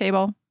loves Merch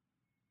Table.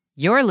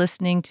 You're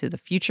listening to The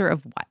Future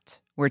of What?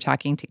 We're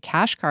talking to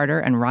Cash Carter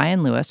and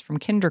Ryan Lewis from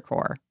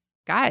Kindercore.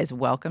 Guys,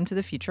 welcome to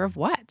The Future of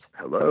What?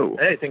 Hello.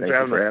 Hey, thanks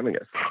for having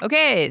us.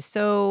 Okay,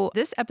 so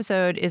this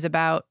episode is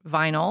about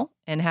vinyl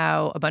and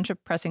how a bunch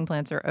of pressing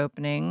plants are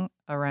opening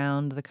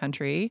around the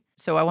country.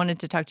 So I wanted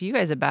to talk to you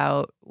guys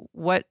about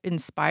what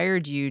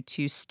inspired you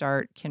to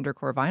start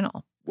Kindercore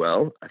Vinyl.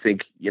 Well, I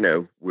think,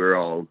 we're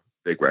all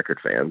big record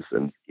fans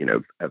and,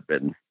 have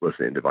been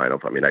listening to vinyl.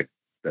 I mean,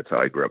 that's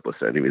how I grew up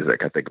listening to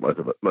music. I think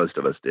most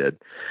of us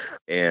did.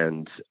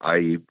 And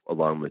I,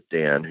 along with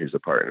Dan, who's a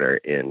partner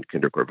in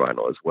Kindercore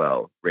Vinyl as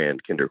well, ran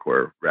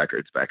Kindercore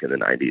Records back in the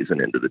 90s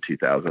and into the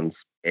 2000s.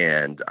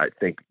 And I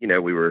think,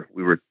 we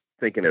were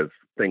thinking of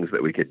things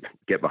that we could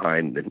get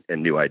behind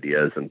and new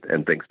ideas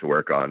and things to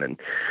work on. And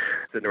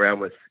sitting around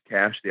with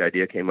Cash, the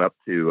idea came up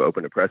to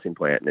open a pressing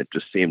plant, and it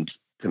just seemed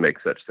to make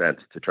such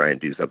sense to try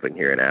and do something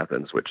here in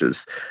Athens, which is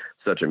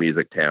such a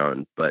music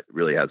town, but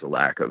really has a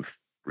lack of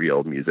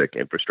real music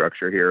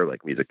infrastructure here,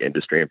 like music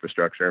industry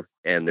infrastructure.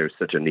 And there's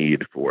such a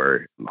need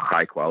for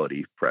high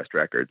quality pressed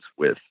records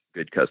with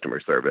good customer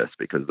service,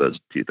 because those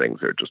two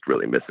things are just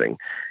really missing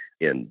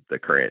in the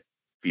current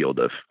field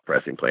of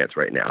pressing plants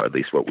right now, at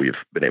least what we've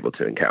been able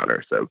to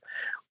encounter. So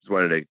just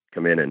wanted to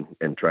come in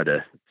and try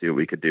to see what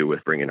we could do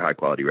with bringing high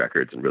quality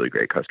records and really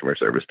great customer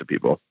service to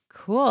people.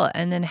 Cool.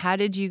 And then how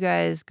did you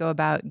guys go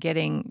about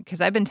getting,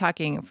 because I've been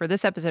talking, for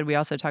this episode, we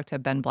also talked to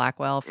Ben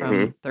Blackwell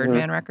from Third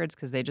Man Records,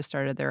 because they just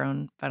started their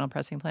own vinyl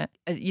pressing plant.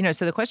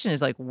 So the question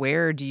is, like,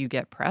 where do you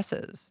get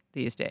presses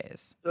these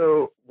days?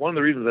 So one of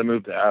the reasons I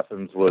moved to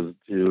Athens was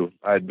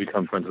I'd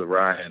become friends with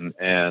Ryan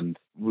and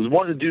was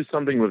wanting to do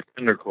something with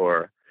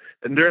Kindercore.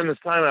 And during this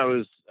time,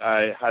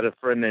 I had a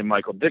friend named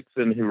Michael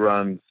Dixon who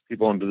runs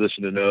People in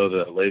Position to Know,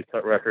 the Lathe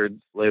Cut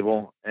Records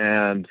label.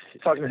 And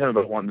talking to him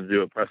about wanting to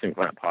do a pressing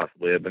plant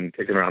possibly. I've been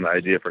kicking around the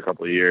idea for a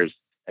couple of years.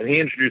 And he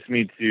introduced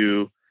me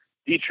to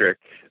Dietrich,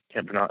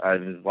 can't pronounce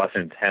his last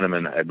name,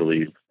 Tanneman, I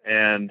believe.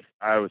 And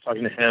I was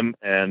talking to him,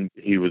 and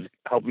he was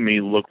helping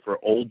me look for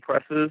old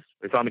presses.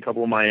 We found a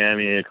couple in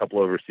Miami, a couple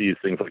overseas,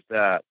 things like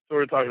that. So we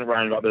were talking to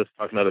Ryan about this,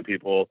 talking to other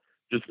people.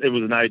 It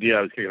was an idea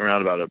I was kicking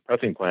around about a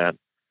pressing plant.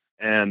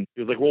 And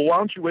he was like, well, why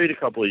don't you wait a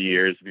couple of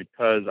years?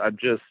 Because I've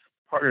just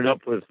partnered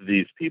up with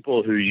these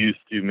people who used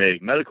to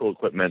make medical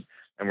equipment,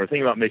 and we're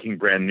thinking about making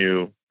brand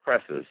new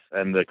presses.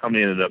 And the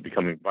company ended up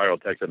becoming Viral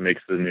Tech, that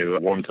makes the new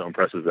warm tone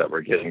presses that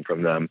we're getting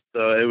from them.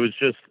 So it was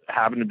just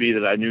happened to be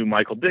that I knew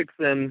Michael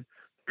Dixon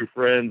through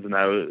friends, and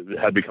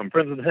I had become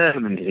friends with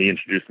him, and he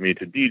introduced me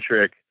to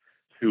Dietrich,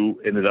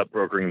 who ended up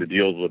brokering the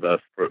deals with us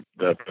for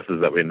the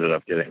presses that we ended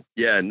up getting.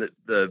 Yeah, and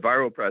the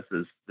viral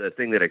presses, the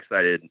thing that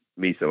excited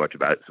me so much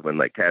about it is when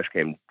Cash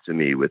came to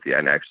me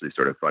and actually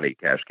sort of funny,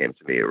 Cash came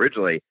to me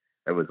originally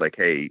and was like,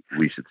 hey,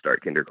 we should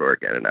start Kindercore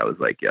again. And I was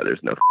like, yeah, there's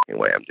no fucking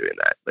way I'm doing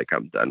that. Like,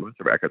 I'm done with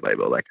the record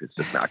label. Like, it's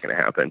just not going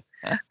to happen.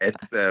 And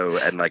so,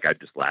 I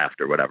just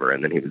laughed or whatever.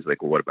 And then he was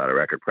like, well, what about a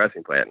record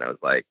pressing plant? And I was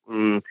like,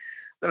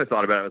 Then I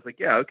thought about it. I was like,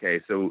 yeah, okay.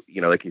 So,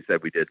 like you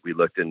said, we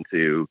looked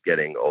into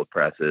getting old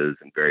presses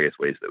and various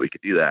ways that we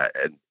could do that.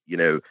 And,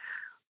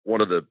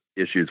 one of the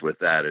issues with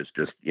that is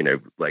just,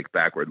 like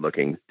backward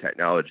looking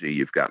technology.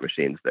 You've got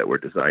machines that were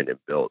designed and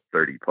built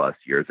 30 plus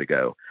years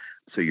ago.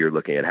 So you're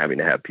looking at having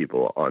to have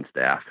people on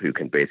staff who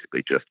can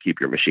basically just keep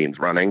your machines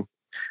running.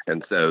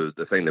 And so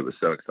the thing that was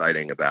so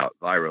exciting about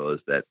Viral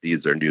is that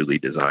these are newly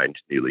designed,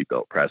 newly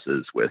built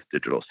presses with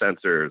digital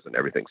sensors, and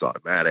everything's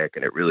automatic.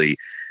 And it really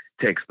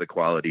takes the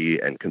quality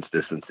and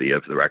consistency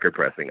of the record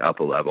pressing up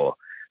a level,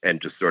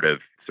 and just sort of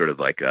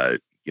like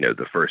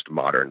the first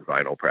modern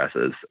vinyl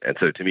presses. And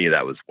so to me,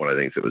 that was one of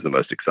the things that was the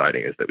most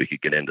exciting, is that we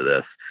could get into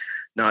this,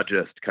 not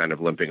just kind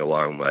of limping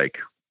along like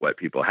what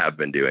people have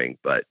been doing,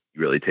 but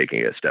really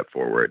taking a step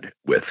forward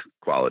with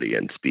quality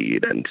and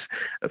speed and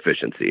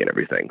efficiency and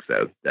everything.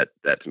 So that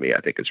to me,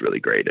 I think is really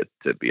great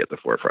to be at the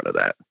forefront of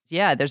that.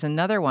 Yeah, there's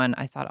another one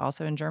I thought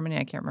also in Germany.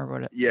 I can't remember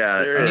what it.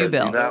 Yeah, New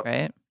Build,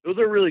 right? Those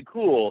are really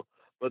cool,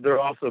 but they're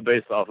also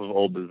based off of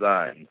old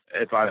designs.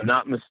 If I'm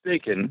not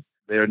mistaken,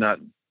 they are not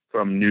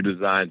from new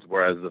designs,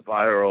 whereas the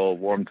Viral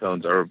warm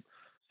tones are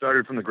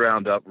started from the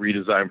ground up,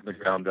 redesigned from the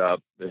ground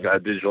up. They've got a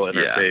digital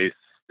interface,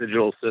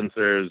 digital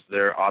sensors,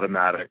 they're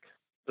automatic.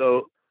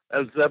 So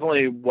that's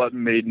definitely what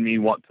made me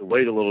want to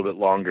wait a little bit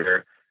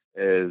longer,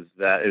 is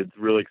that it's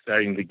really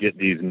exciting to get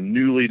these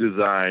newly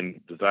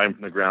designed from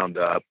the ground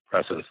up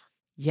presses.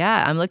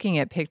 Yeah, I'm looking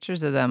at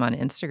pictures of them on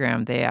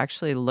Instagram. They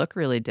actually look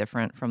really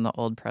different from the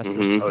old presses.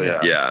 Mm-hmm. Oh, yeah.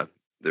 Yeah,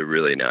 they're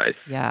really nice.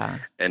 Yeah.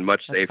 And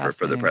much safer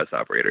for the press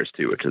operators,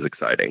 too, which is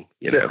exciting.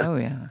 Oh,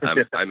 yeah.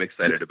 I'm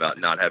excited about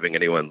not having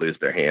anyone lose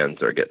their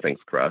hands or get things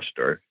crushed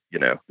or.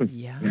 Yeah,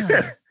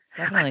 definitely.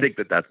 I think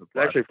that's It's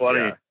actually funny.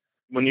 Yeah.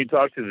 when you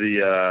talk to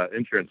the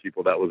insurance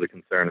people, that was a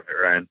concern of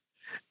it, Ryan.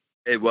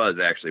 It was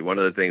actually one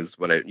of the things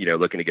when I,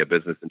 looking to get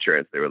business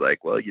insurance, they were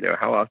like, well,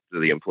 how often do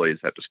the employees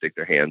have to stick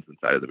their hands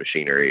inside of the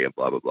machinery and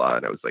blah, blah, blah.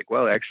 And I was like,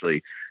 well,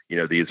 actually,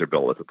 these are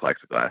built with a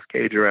plexiglass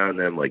cage around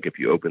them. Like if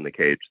you open the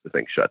cage, the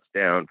thing shuts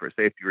down for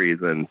safety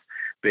reasons.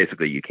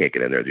 Basically, you can't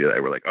get in there and do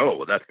that. We're like, oh,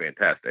 well, that's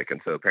fantastic.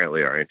 And so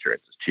apparently our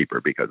insurance is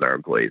cheaper because our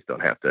employees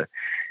don't have to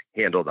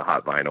handle the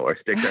hot vinyl or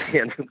stick their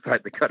hands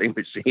inside the cutting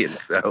machine.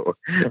 So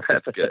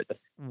that's good.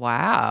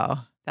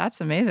 Wow.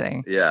 That's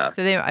amazing. Yeah.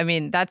 So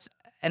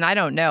and I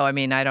don't know.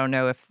 I don't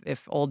know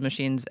if old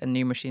machines and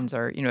new machines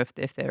are, if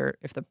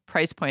the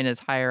price point is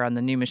higher on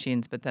the new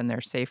machines, but then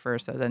they're safer,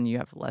 so then you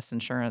have less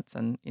insurance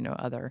and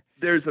other.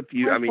 There's a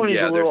few. Price point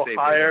is a little they're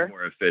safer, higher, they're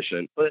more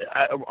efficient. But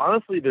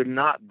honestly, they're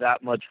not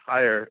that much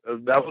higher.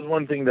 That was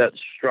one thing that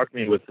struck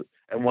me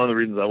and one of the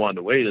reasons I wanted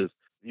to wait is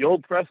the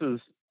old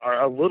presses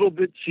are a little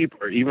bit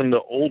cheaper, even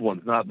the old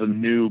ones, not the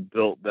new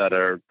built that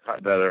are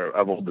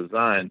of old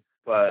design,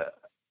 but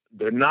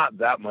they're not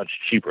that much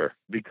cheaper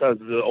because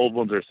the old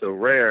ones are so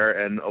rare,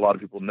 and a lot of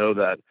people know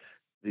that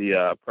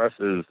the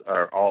presses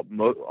are all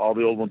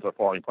the old ones are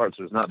falling apart.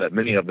 So there's not that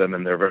many of them,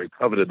 and they're very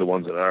coveted. The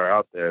ones that are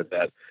out there,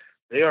 that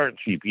they aren't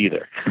cheap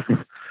either.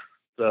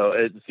 So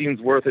it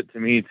seems worth it to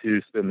me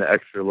to spend the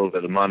extra little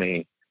bit of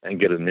money and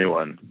get a new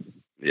one.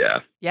 Yeah.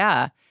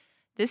 Yeah.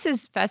 This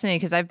is fascinating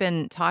because I've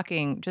been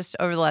talking just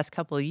over the last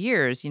couple of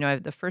years.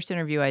 The first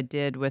interview I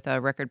did with a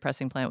record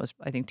pressing plant was,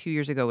 I think, 2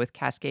 years ago with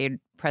Cascade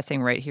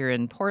Pressing right here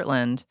in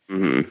Portland.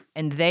 Mm-hmm.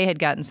 And they had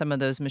gotten some of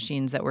those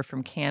machines that were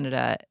from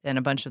Canada, and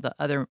a bunch of the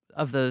other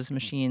of those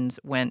machines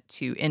went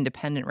to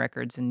independent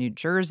records in New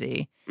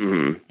Jersey.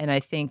 Mm-hmm. And I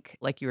think,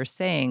 like you were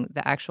saying,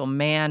 the actual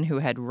man who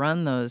had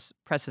run those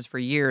presses for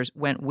years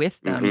went with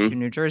them Mm-hmm. to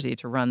New Jersey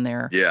to run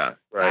their Yeah.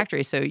 Right.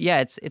 factory. So yeah,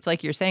 it's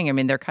like you're saying.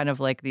 They're kind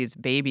of like these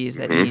babies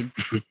that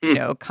Mm-hmm.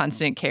 need,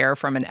 constant care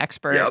from an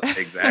expert, Yep,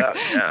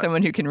 exactly. Yeah.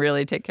 someone who can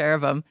really take care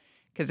of them.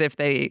 Because if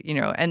they,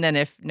 and then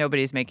if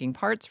nobody's making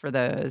parts for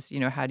those,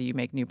 how do you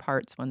make new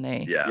parts when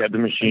they, Yeah. Yeah, the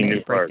machine when they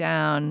new break parts.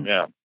 down?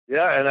 Yeah.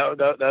 Yeah, and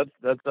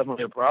that's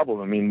definitely a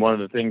problem. One of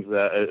the things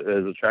that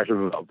is attractive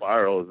about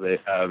Viral is they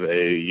have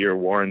a year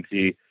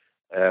warranty,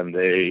 and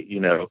they,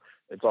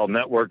 it's all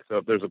networked. So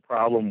if there's a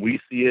problem, we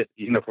see it,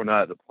 even if we're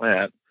not at the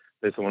plant.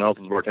 Say someone else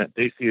is working it,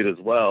 they see it as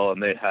well,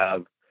 and they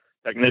have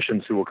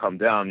technicians who will come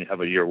down. You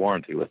have a year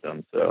warranty with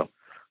them. So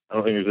I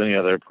don't think there's any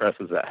other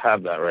presses that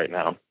have that right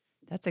now.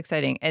 That's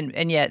exciting.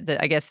 And yet,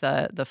 I guess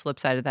the flip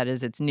side of that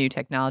is it's new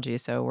technology,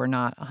 so we're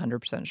not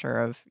 100% sure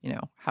of,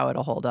 how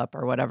it'll hold up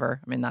or whatever.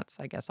 That's,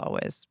 I guess,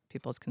 always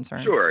people's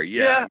concern. Sure.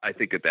 Yeah. I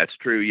think that's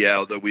true. Yeah.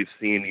 Although we've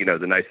seen,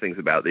 the nice things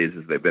about these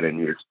is they've been in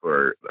use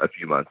for a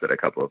few months at a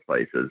couple of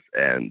places,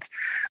 and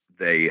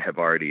they have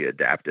already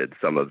adapted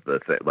some of the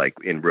like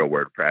in real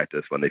world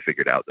practice when they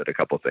figured out that a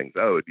couple of things,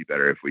 it'd be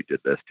better if we did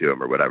this to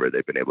them or whatever.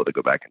 They've been able to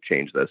go back and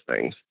change those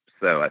things.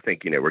 So I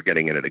think, we're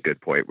getting in at a good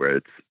point where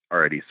it's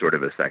already sort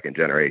of a second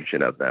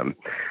generation of them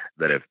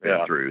that have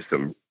been through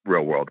some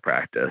real world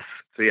practice.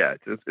 So yeah,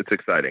 it's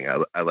exciting.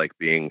 I like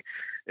being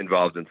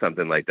involved in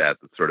something like that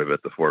that's sort of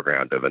at the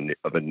foreground of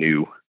a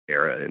new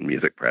era in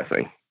music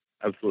pressing.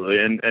 Absolutely.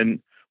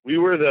 And we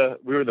were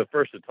the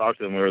first to talk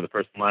to them. We were the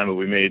first in line, but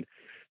we made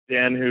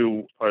Dan,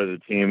 who part of the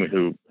team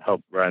who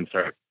helped Ryan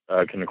start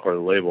Kindercore, the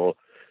label,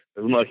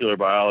 is a molecular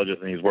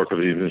biologist, and he's worked with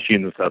these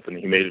machines and stuff, and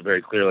he made it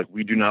very clear, like,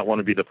 we do not want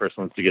to be the first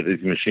ones to get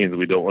these machines.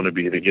 We don't want to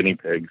be the guinea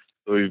pigs.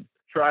 So we've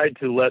tried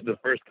to let the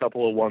first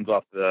couple of ones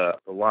off the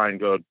line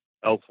go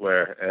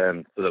elsewhere,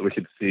 and so that we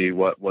could see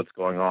what's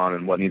going on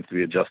and what needs to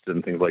be adjusted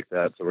and things like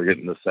that. So we're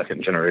getting the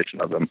second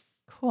generation of them.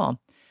 Cool.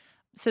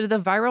 So do the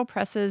Viral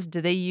presses,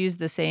 do they use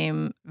the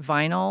same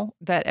vinyl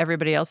that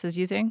everybody else is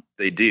using?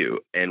 They do.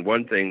 And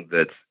one thing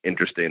that's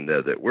interesting,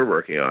 though, that we're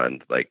working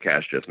on, like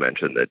Cash just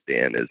mentioned, that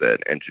Dan is an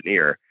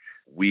engineer.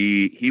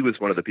 He was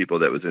one of the people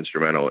that was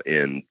instrumental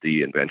in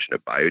the invention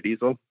of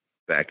biodiesel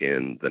back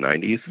in the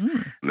 90s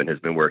and has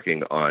been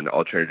working on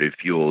alternative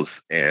fuels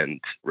and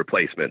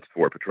replacements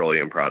for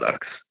petroleum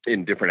products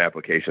in different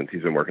applications.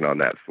 He's been working on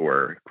that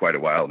for quite a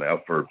while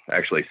now,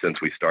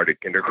 since we started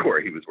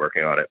Kindercore. He was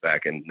working on it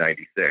back in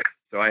 96.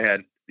 So I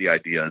had the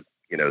idea,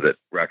 that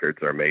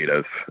records are made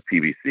of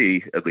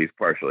PVC, at least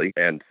partially.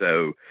 And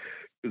so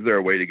is there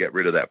a way to get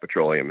rid of that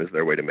petroleum? Is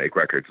there a way to make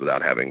records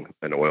without having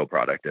an oil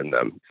product in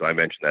them? So I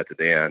mentioned that to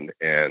Dan,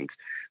 and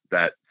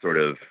that sort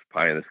of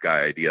pie in the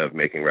sky idea of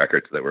making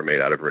records that were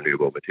made out of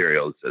renewable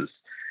materials has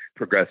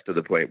progressed to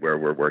the point where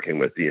we're working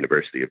with the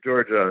University of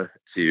Georgia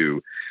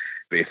to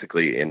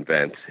basically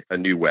invent a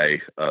new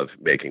way of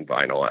making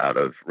vinyl out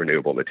of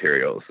renewable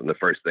materials. And the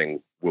first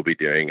thing we'll be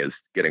doing is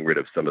getting rid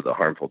of some of the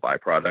harmful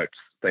byproducts,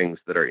 things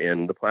that are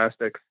in the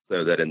plastics,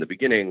 so that in the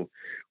beginning,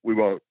 we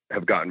won't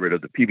have gotten rid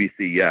of the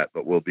PVC yet,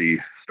 but we'll be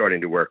starting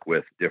to work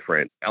with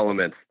different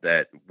elements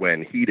that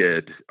when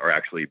heated are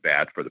actually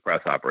bad for the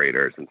press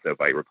operators. And so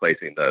by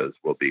replacing those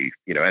will be,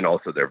 and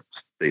also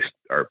they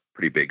are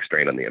pretty big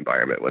strain on the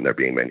environment when they're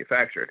being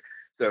manufactured.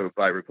 So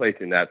by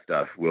replacing that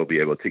stuff, we'll be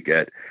able to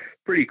get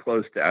pretty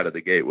close to out of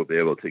the gate. We'll be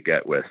able to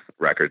get with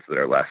records that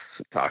are less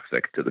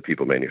toxic to the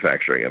people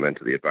manufacturing them and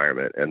to the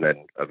environment, and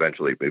then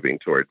eventually moving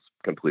towards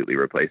completely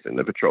replacing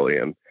the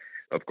petroleum.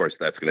 Of course,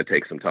 that's going to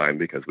take some time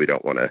because we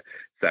don't want to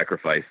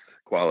sacrifice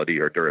quality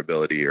or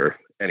durability or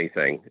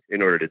anything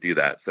in order to do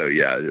that. So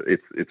yeah,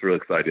 it's really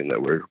exciting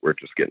that we're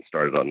just getting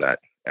started on that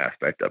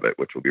aspect of it,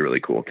 which will be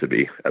really cool to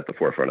be at the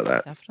forefront of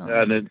that. Definitely.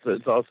 And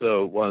it's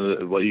also one of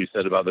the, what you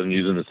said about them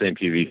using the same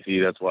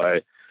PVC. That's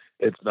why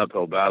it's an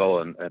uphill battle,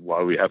 and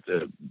why we have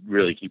to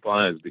really keep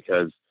on it is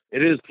because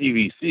it is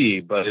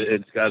PVC, but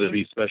it's got to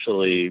be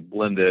specially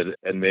blended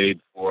and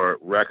made for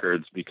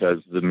records, because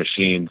the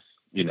machines,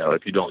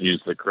 if you don't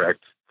use the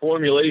correct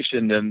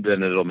formulation, then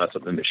it'll mess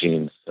up the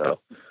machines. So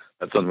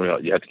that's something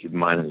you have to keep in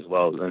mind as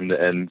well.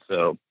 And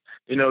so,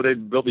 they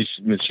built these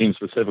machines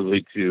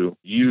specifically to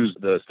use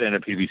the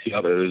standard PVC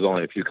out there. There's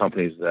only a few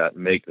companies that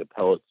make the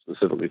pellets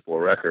specifically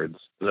for records.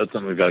 So that's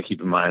something we've got to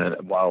keep in mind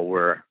while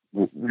we're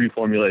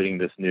reformulating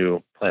this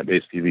new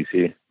plant-based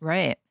PVC.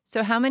 Right.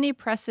 So how many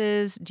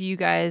presses do you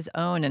guys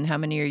own, and how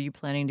many are you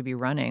planning to be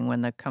running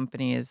when the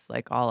company is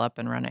like all up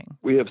and running?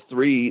 We have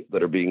 3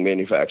 that are being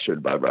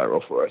manufactured by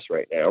Viral for us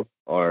right now.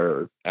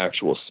 Our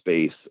actual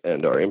space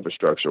and our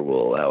infrastructure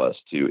will allow us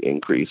to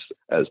increase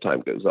as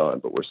time goes on,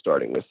 but we're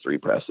starting with 3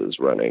 presses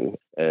running,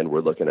 and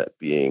we're looking at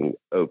being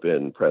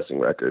open pressing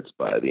records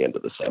by the end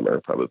of the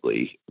summer,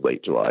 probably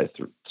late July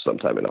through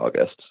sometime in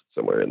August,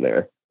 somewhere in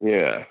there.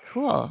 Yeah.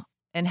 Cool.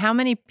 And how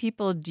many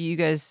people do you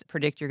guys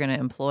predict you're going to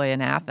employ in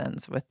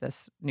Athens with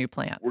this new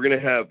plant? We're going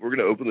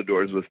to open the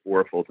doors with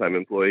 4 full-time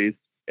employees,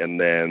 and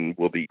then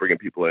we'll be bringing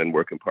people in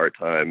working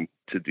part-time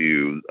to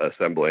do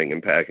assembling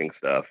and packing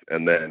stuff,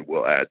 and then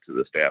we'll add to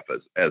the staff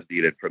as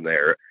needed from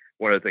there.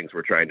 One of the things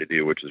we're trying to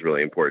do, which is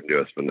really important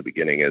to us from the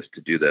beginning, is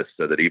to do this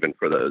so that even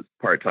for those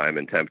part-time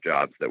and temp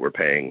jobs that we're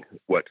paying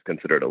what's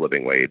considered a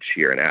living wage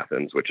here in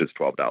Athens, which is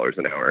 $12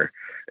 an hour.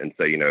 And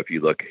so, if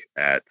you look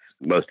at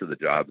most of the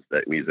jobs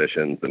that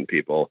musicians and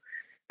people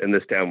in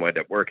this town wind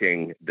up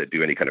working that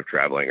do any kind of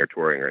traveling or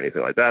touring or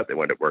anything like that, they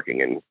wind up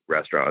working in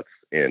restaurants,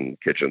 in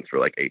kitchens for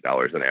like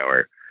 $8 an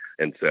hour.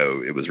 And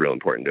so it was real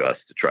important to us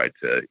to try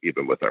to,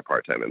 even with our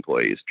part-time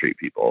employees, treat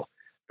people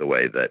the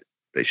way that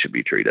they should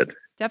be treated.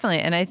 Definitely.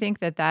 And I think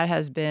that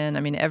has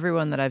been,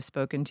 everyone that I've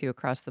spoken to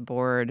across the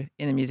board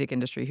in the music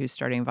industry who's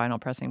starting vinyl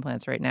pressing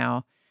plants right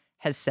now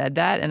has said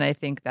that. And I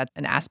think that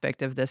an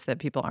aspect of this that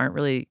people aren't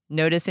really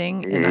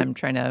noticing, and I'm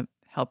trying to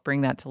help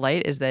bring that to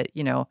light, is that,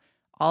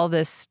 all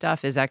this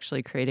stuff is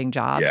actually creating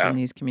jobs in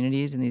these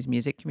communities, in these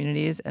music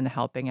communities, and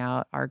helping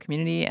out our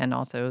community and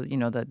also,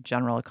 the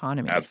general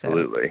economy.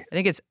 Absolutely. So I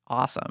think it's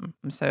awesome.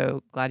 I'm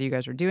so glad you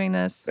guys are doing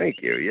this.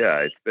 Thank you. Yeah,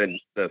 it's been,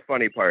 the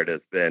funny part has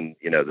been,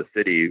 the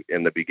city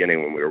in the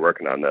beginning when we were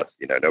working on this,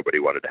 nobody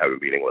wanted to have a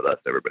meeting with us.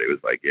 Everybody was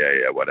like,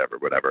 yeah,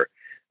 whatever.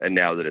 And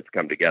now that it's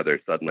come together,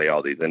 suddenly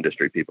all these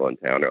industry people in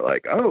town are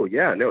like, oh,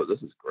 yeah, no, this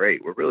is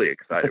great. We're really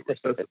excited. We're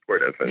so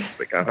supportive. And it's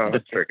like,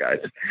 sure, guys.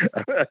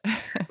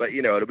 But,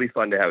 it'll be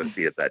fun to have a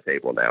seat at that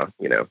table now,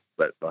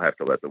 but they'll have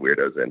to let the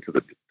weirdos into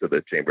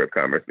the Chamber of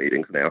Commerce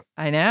meetings now.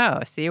 I know.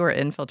 See, we're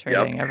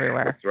infiltrating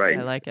everywhere. That's right.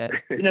 I like it.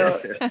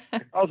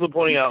 Also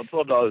pointing out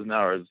 $12 an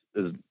hour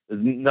is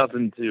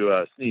nothing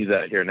to sneeze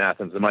at here in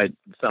Athens. It might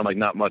sound like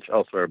not much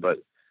elsewhere, but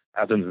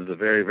Athens is a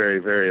very, very,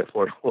 very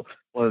affordable,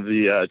 one of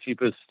the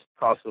cheapest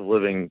cost of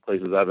living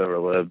places I've ever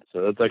lived.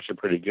 So that's actually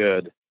pretty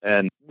good.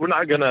 And we're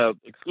not going to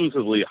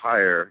exclusively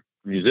hire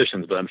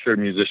musicians, but I'm sure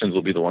musicians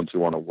will be the ones who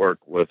want to work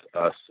with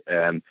us.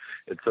 And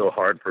it's so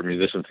hard for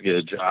musicians to get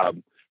a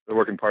job. They're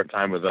working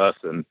part-time with us,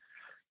 and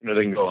they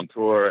can go on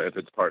tour if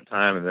it's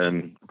part-time and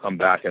then come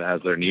back and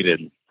as they're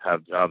needed,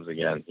 have jobs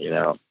again.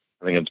 I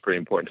think it's pretty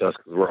important to us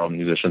because we're all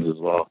musicians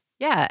as well.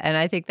 Yeah. And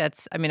I think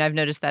that's, I've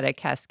noticed that at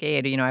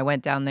Cascade. I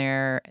went down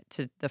there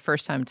to the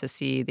first time to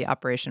see the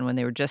operation when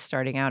they were just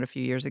starting out a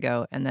few years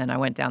ago. And then I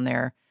went down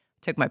there,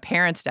 took my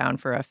parents down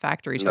for a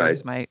factory tour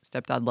because my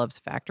stepdad loves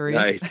factories.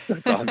 Nice.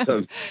 That's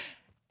awesome.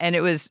 And it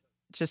was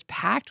just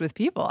packed with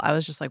people. I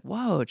was just like,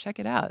 whoa, check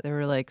it out. There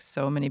were like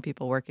so many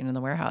people working in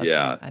the warehouse.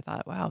 Yeah. And I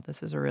thought, wow,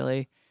 this is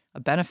a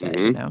benefit,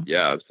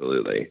 Yeah,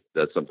 absolutely.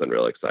 That's something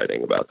real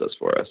exciting about this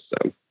for us.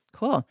 So.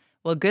 Cool.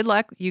 Well, good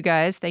luck, you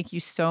guys. Thank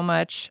you so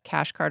much,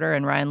 Cash Carter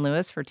and Ryan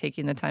Lewis, for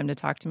taking the time to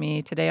talk to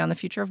me today on The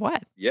Future of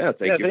What. Yeah,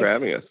 thank you for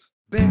having us.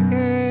 Bailey,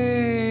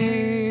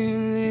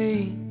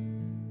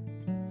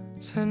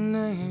 it's her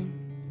name,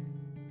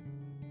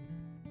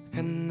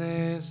 and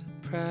there's a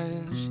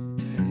price she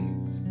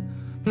takes.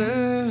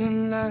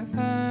 Blurring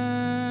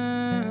lines,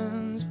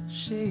 will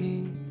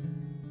she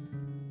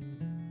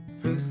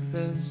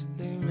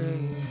ruthlessly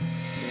raise the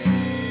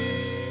stakes?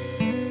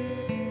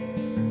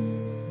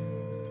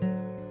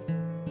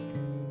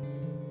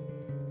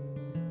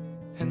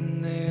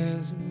 And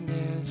there's a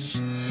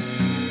mission,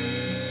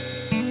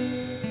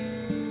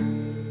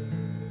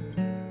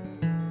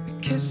 a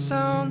kiss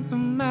on the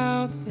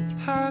mouth with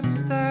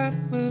hearts that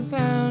were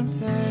bound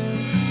and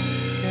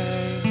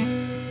gay.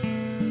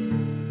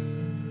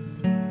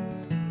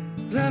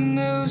 Then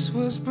bad news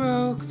was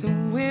broke, the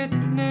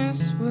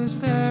witness was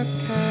the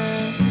cascade.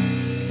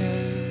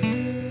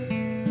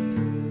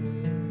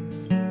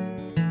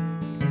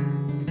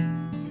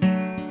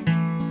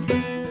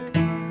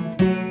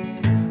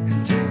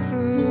 And do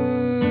you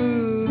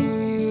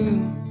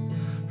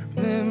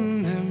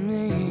remember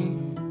me?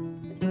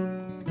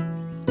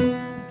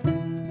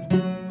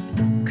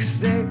 'Cause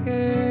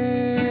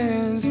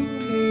there's a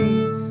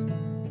piece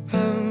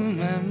of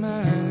my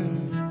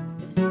mind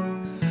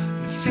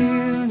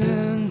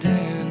feeling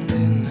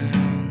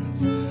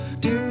dandelions.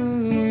 Do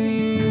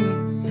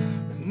you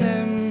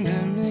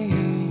remember me?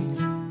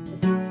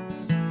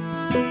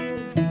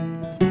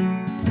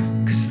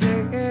 'Cause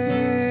there's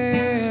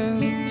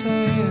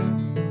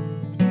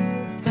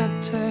a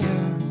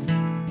tale,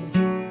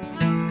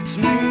 it's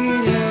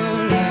made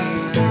of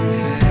rain and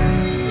hair.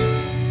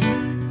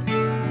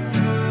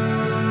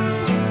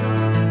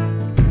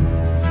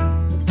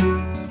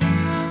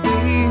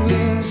 We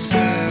will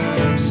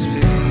seldom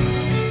speak.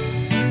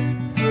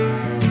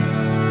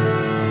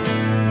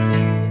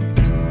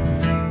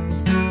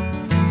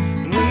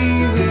 We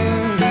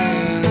will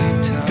rarely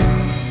talk.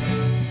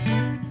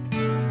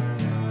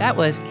 That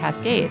was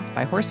Cascades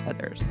by Horse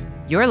Feathers.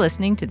 You're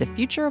listening to The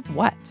Future of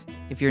What?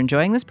 If you're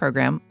enjoying this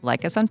program,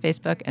 like us on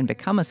Facebook and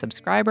become a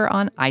subscriber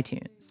on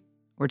iTunes.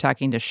 We're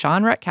talking to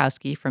Sean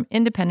Rutkowski from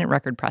Independent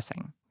Record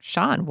Pressing.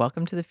 Sean,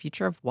 welcome to The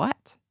Future of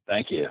What?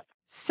 Thank you.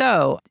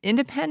 So,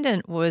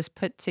 Independent was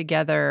put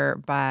together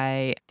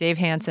by Dave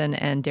Hansen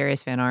and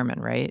Darius Van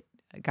Arman, right?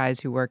 Guys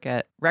who work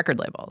at record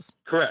labels.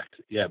 Correct.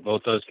 Yeah,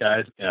 both those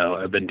guys,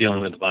 have been dealing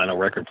with vinyl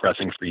record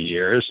pressing for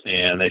years,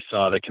 and they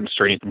saw the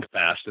constraint in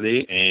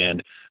capacity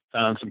and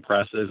found some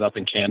presses up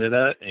in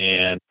Canada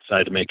and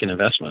decided to make an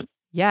investment.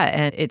 Yeah,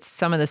 and it's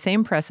some of the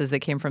same presses that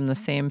came from the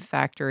same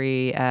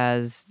factory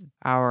as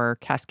our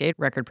Cascade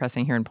record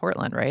pressing here in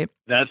Portland, right?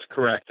 That's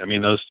correct. I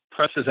mean, those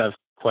presses have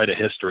quite a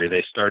history.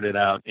 They started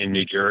out in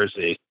New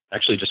Jersey,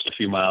 actually just a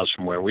few miles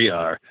from where we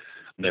are.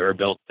 They were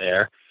built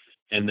there.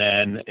 And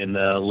then in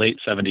the late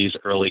 70s,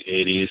 early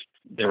 80s,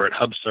 they were at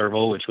Hub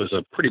Serval, which was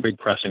a pretty big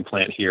pressing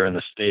plant here in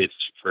the States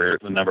for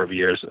a number of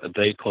years.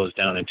 They closed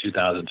down in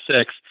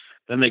 2006.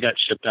 Then they got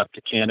shipped up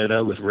to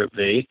Canada with Rip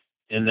V.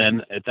 And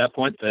then at that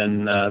point,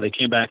 they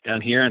came back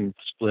down here and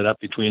split up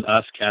between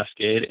us,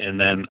 Cascade, and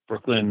then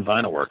Brooklyn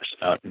Vinyl Works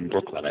out in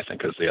Brooklyn, I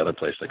think, is the other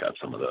place that got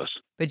some of those.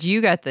 But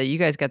you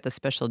guys got the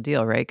special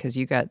deal, right? Because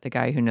you got the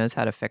guy who knows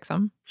how to fix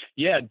them.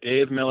 Yeah,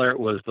 Dave Miller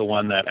was the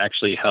one that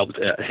actually helped.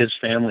 His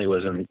family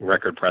was in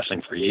record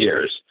pressing for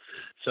years.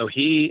 So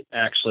he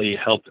actually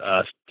helped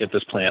us get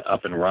this plant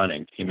up and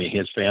running. I mean,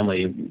 his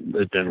family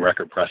had been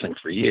record pressing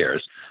for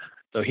years.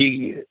 So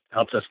he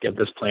helped us get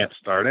this plant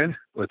started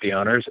with the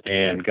owners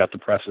and got the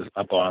presses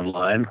up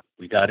online.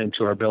 We got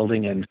into our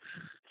building in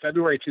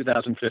February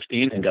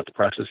 2015 and got the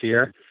presses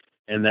here.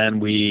 And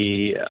then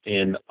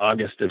in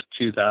August of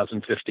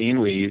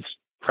 2015, we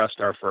pressed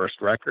our first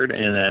record.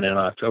 And then in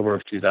October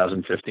of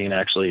 2015,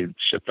 actually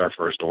shipped our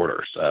first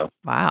order. So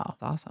wow,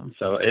 that's awesome.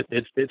 So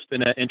it's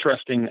been an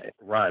interesting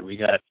ride. We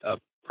got a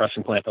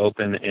pressing plant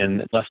open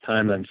in less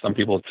time than some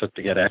people took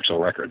to get actual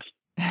records.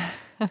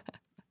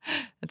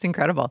 That's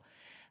incredible.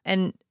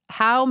 And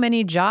how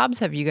many jobs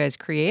have you guys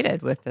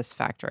created with this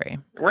factory?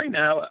 Right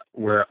now,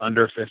 we're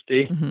under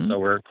 50, so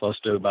we're close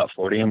to about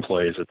 40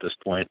 employees at this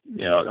point,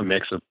 a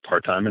mix of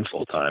part-time and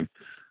full-time.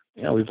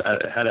 We've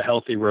had a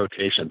healthy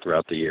rotation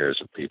throughout the years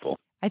of people.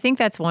 I think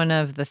that's one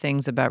of the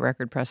things about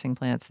record pressing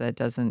plants that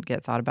doesn't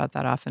get thought about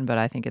that often, but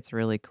I think it's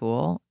really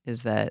cool,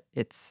 is that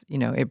it's,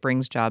 it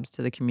brings jobs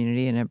to the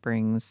community and it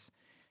brings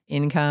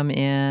income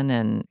in.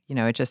 And,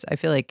 I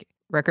feel like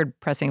record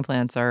pressing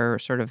plants are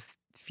sort of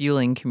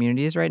fueling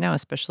communities right now,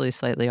 especially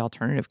slightly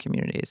alternative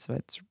communities. So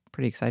it's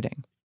pretty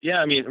exciting. Yeah,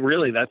 I mean,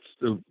 really,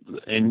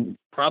 and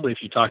probably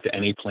if you talk to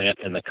any plant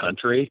in the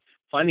country,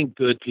 finding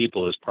good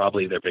people is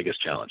probably their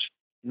biggest challenge.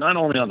 Not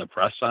only on the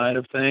press side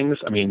of things,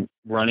 I mean,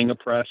 running a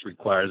press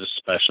requires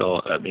there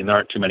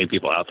aren't too many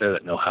people out there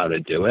that know how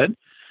to do it.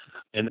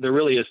 And there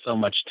really is so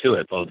much to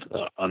it, both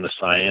on the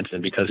science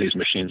and because these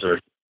machines are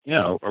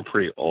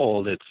pretty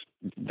old,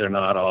 they're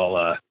not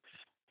all,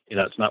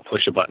 it's not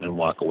push a button and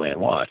walk away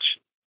and watch.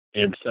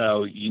 And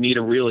so you need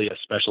a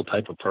special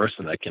type of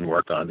person that can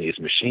work on these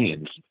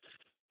machines.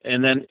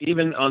 And then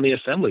even on the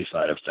assembly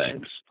side of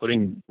things,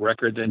 putting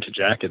records into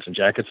jackets and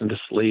jackets into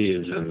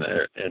sleeves and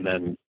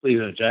then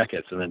sleeves into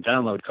jackets and then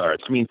download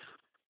cards. I mean,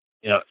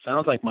 it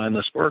sounds like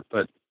mindless work,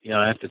 but,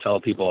 I have to tell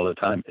people all the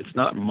time, it's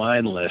not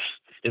mindless.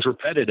 It's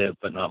repetitive,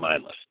 but not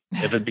mindless.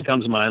 If it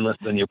becomes mindless,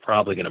 then you're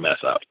probably going to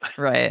mess up.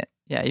 Right.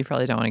 Yeah, you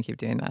probably don't want to keep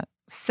doing that.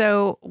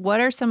 So what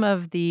are some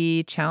of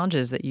the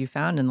challenges that you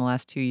found in the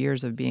last 2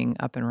 years of being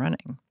up and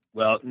running?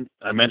 Well,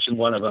 I mentioned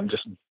one of them,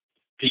 just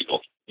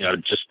people,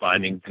 just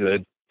finding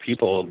good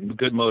people,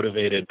 good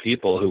motivated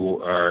people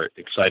who are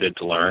excited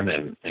to learn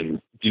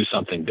and do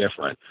something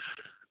different.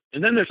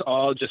 And then there's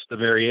all just the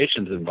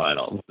variations in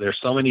vinyl. There's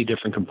so many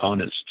different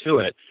components to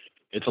it.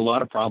 It's a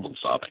lot of problem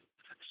solving.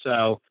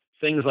 So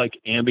things like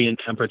ambient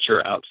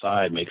temperature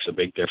outside makes a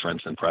big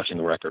difference in pressing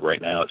a record.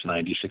 Right now, it's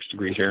 96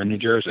 degrees here in New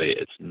Jersey.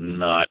 It's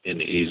not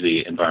an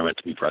easy environment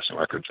to be pressing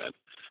records in.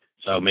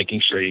 So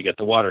making sure you get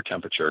the water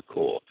temperature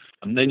cool.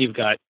 And then you've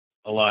got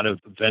a lot of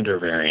vendor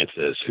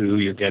variances, who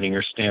you're getting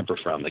your stamper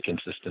from, the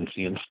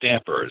consistency in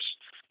stampers,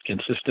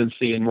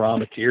 consistency in raw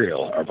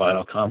material, our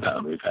vinyl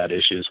compound. We've had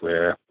issues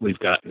where we've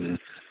gotten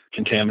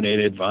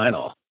contaminated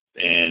vinyl,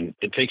 and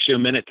it takes you a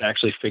minute to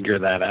actually figure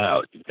that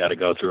out. You've got to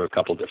go through a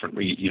couple different,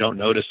 you don't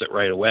notice it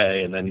right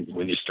away. And then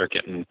when you start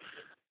getting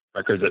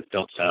records that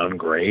don't sound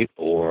great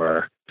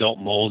or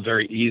don't mold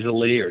very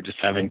easily, or just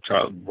having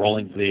trouble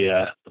rolling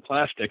the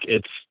plastic,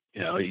 it's,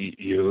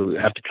 you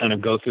have to kind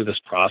of go through this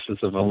process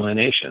of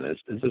elimination.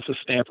 Is this a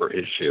stamper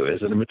issue?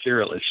 Is it a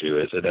material issue?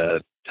 Is it a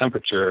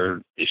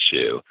temperature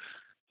issue?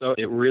 So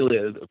it really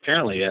is,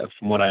 apparently,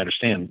 from what I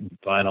understand,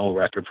 vinyl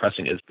record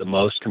pressing is the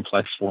most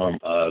complex form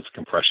of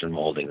compression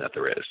molding that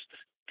there is.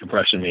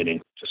 Compression meaning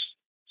just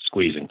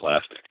squeezing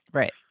plastic.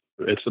 Right.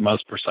 It's the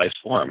most precise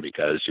form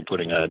because you're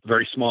putting a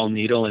very small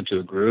needle into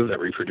a groove that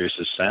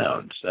reproduces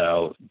sound.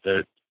 So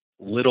the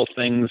little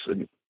things,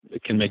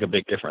 it can make a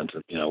big difference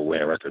in, the way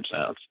a record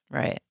sounds.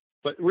 Right.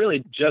 But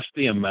really just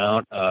the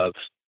amount of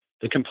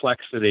the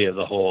complexity of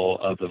the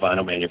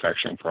vinyl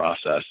manufacturing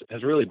process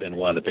has really been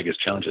one of the biggest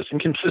challenges. And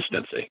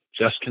consistency,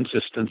 just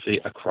consistency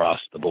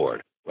across the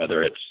board,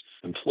 whether it's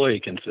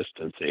employee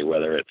consistency,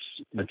 whether it's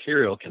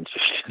material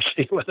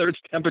consistency, whether it's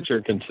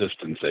temperature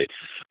consistency.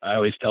 I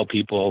always tell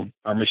people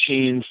our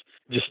machines,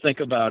 just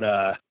think about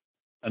a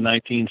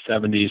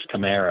 1970s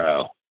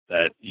Camaro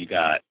that you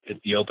got.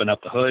 You open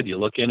up the hood, you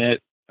look in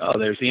it, oh,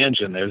 there's the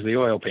engine, there's the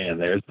oil pan,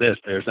 there's this,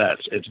 there's that.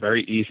 It's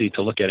very easy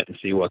to look at it and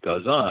see what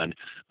goes on,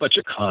 but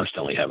you're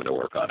constantly having to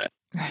work on it.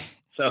 Right.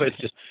 So it's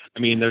just,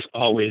 there's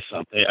always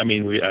something. I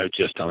was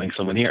just telling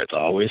someone here, it's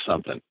always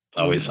something. It's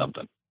always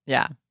something.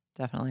 Yeah,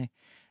 definitely.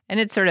 And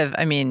it's sort of,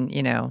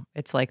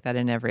 it's like that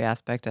in every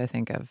aspect, I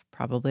think, of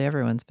probably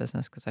everyone's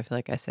business, because I feel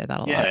like I say that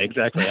a lot. Yeah,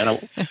 exactly. I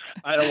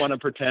don't want to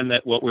pretend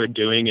that what we're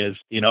doing is,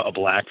 a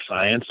black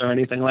science or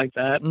anything like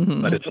that,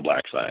 but it's a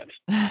black science.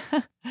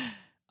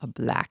 A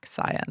black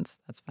science.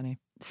 That's funny.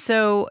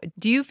 So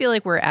do you feel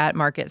like we're at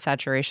market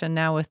saturation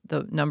now with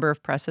the number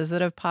of presses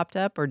that have popped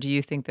up, or do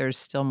you think there's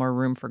still more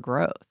room for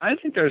growth? I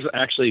think there's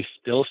actually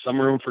still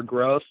some room for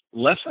growth,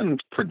 less on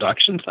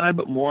production side,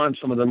 but more on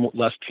some of the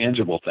less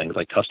tangible things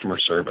like customer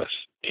service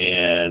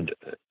and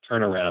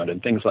turnaround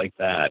and things like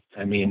that.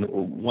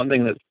 One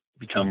thing that's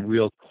become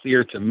real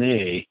clear to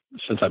me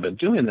since I've been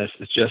doing this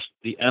is just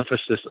the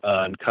emphasis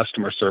on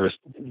customer service.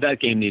 That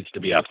game needs to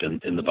be upped in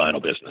the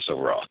vinyl business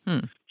overall.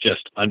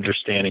 Just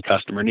understanding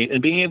customer need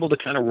and being able to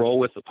kind of roll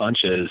with the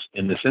punches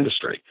in this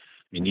industry.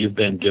 You've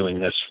been doing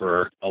this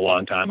for a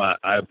long time.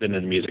 I've been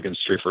in the music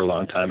industry for a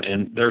long time.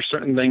 And there are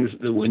certain things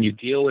that when you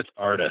deal with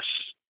artists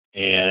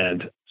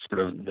and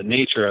sort of the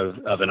nature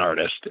of an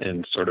artist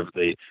and sort of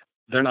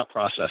they're not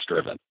process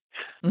driven.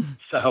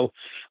 So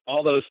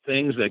all those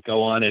things that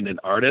go on in an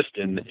artist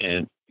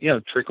and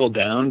trickle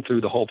down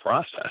through the whole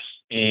process.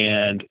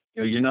 And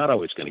you're not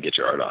always going to get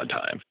your art on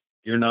time.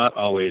 You're not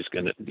always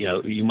going to,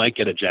 you might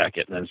get a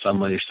jacket and then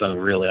someone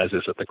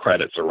realizes that the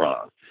credits are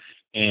wrong.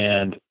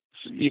 And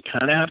you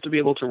kind of have to be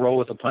able to roll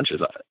with the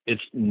punches.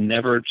 It's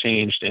never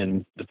changed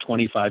in the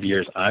 25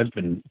 years I've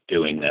been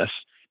doing this.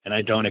 And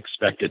I don't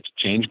expect it to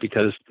change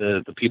because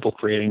the people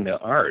creating the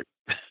art,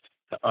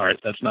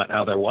 that's not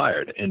how they're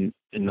wired. And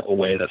in a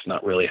way, that's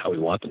not really how we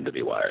want them to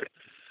be wired.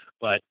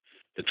 But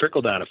the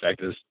trickle-down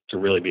effect is to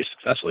really be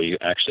successful, you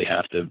actually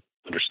have to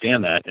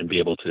understand that and be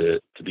able to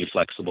be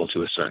flexible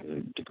to a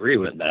certain degree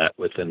with that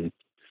within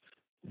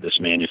this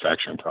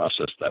manufacturing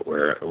process that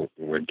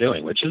we're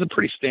doing, which is a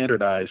pretty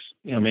standardized,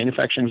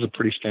 manufacturing is a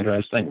pretty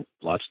standardized thing.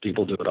 Lots of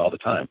people do it all the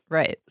time.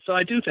 Right. So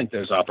I do think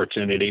there's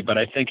opportunity, but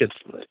I think it's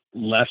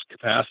less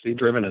capacity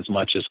driven as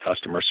much as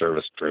customer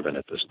service driven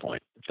at this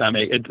point.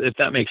 If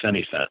that makes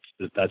any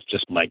sense, that's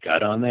just my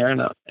gut on there.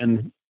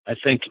 And I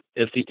think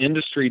if the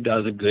industry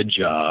does a good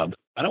job,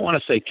 I don't want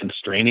to say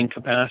constraining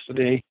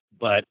capacity,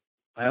 but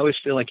I always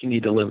feel like you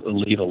need to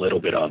leave a little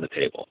bit on the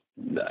table.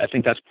 I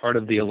think that's part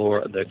of the allure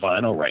of the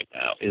vinyl right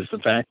now is the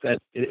fact that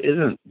it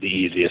isn't the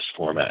easiest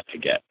format to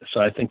get. So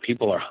I think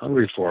people are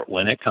hungry for it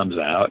when it comes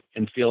out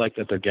and feel like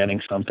that they're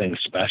getting something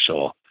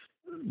special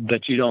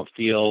that you don't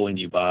feel when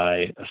you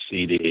buy a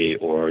CD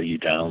or you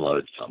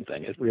download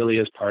something. It really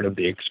is part of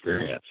the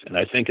experience. And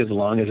I think as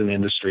long as an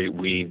industry,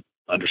 we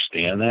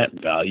understand that,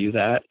 value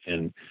that,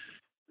 and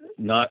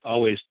not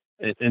always,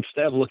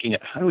 instead of looking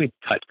at how do we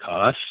cut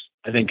costs,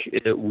 I think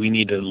we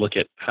need to look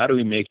at how do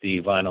we make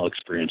the vinyl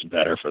experience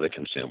better for the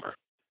consumer.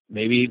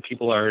 Maybe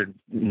people are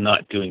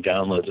not doing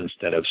downloads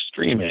instead of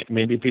streaming.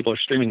 Maybe people are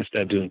streaming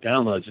instead of doing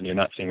downloads and you're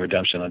not seeing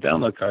redemption on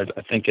download cards.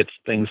 I think it's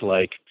things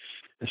like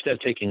instead of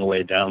taking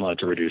away download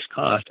to reduce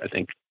cost, I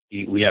think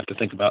we have to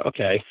think about,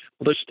 okay,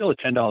 well, there's still a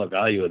 $10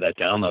 value of that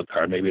download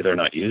card. Maybe they're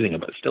not using it,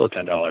 but it's still a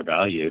 $10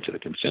 value to the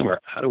consumer.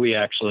 What do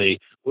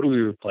we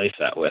replace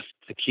that with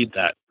to keep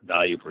that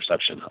value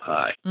perception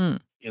high?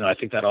 I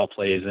think that all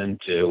plays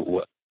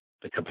into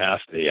the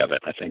capacity of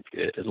it. I think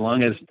as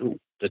long as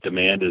the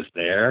demand is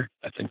there,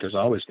 I think there's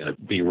always going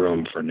to be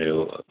room for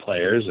new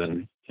players.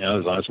 And,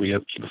 as long as we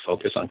keep a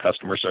focus on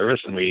customer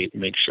service and we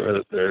make sure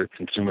that the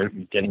consumer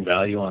getting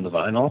value on the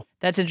vinyl.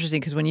 That's interesting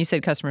because when you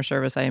said customer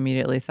service, I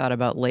immediately thought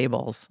about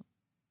labels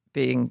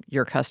being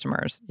your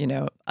customers,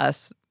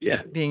 us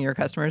being your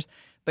customers.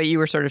 But you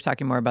were sort of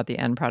talking more about the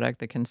end product,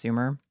 the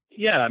consumer.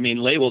 Yeah, I mean,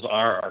 labels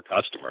are our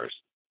customers.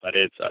 But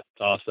it's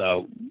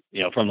also,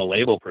 from the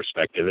label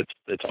perspective,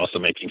 it's also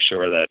making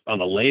sure that on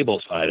the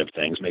label side of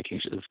things,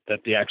 making sure that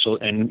the actual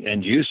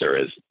end user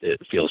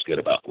it feels good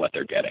about what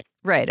they're getting.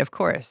 Right, of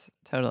course,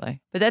 totally.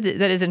 But that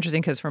is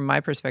interesting because from my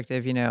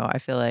perspective, I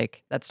feel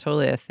like that's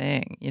totally a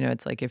thing.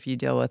 It's like if you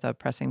deal with a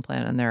pressing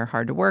plant and they're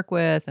hard to work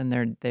with and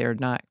they're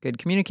not good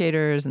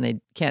communicators and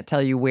they can't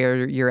tell you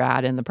where you're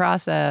at in the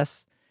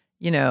process.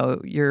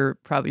 Your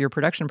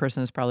production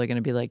person is probably going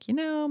to be like,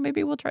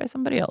 maybe we'll try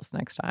somebody else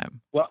next time.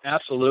 Well,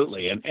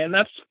 absolutely. And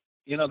that's,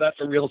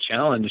 that's a real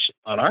challenge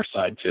on our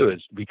side too,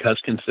 is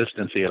because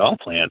consistency at all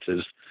plants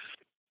is,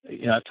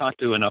 I've talked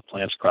to enough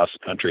plants across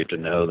the country to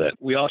know that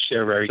we all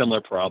share very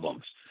similar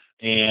problems.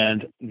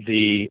 And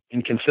the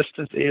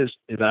inconsistency is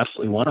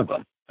absolutely one of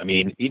them. I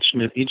mean, each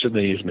of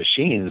these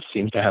machines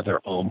seems to have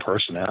their own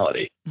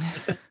personality.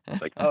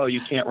 It's like, oh,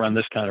 you can't run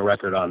this kind of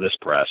record on this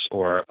press,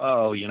 or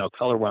oh,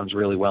 color runs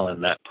really well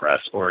in that press,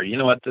 or you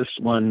know what, this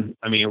one.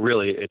 I mean,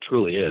 it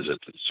truly is.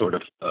 It's sort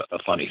of a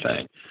funny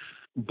thing,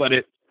 but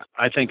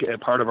I think a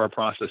part of our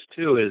process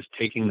too is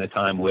taking the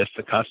time with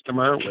the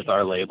customer, with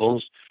our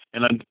labels,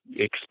 and I'm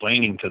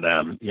explaining to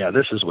them,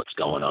 this is what's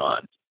going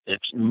on. It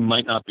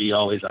might not be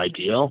always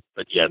ideal,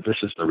 but this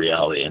is the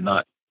reality, and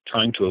not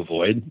trying to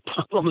avoid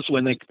problems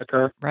when they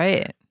occur.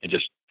 Right. And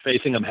just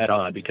facing them head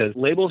on, because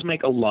labels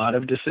make a lot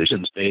of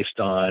decisions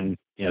based on,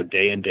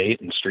 day and date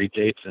and street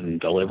dates and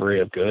delivery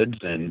of goods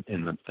and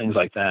things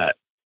like that.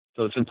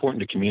 So it's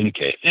important to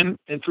communicate and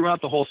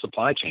throughout the whole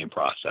supply chain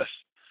process,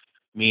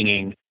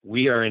 meaning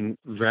we are in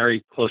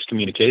very close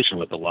communication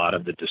with a lot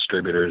of the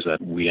distributors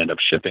that we end up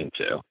shipping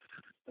to.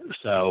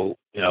 So,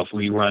 if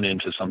we run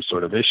into some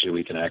sort of issue,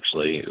 we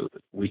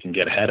can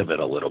get ahead of it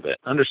a little bit,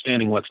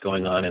 understanding what's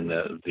going on in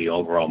the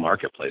overall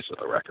marketplace of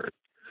the record.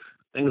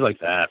 Things like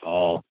that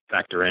all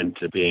factor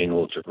into being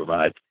able to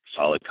provide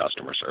solid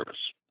customer service.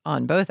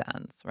 On both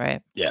ends,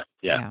 right? Yeah,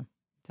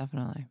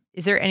 definitely.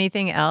 Is there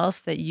anything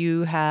else that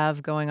you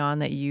have going on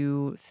that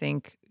you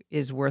think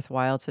is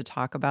worthwhile to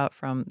talk about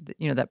from,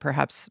 that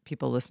perhaps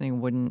people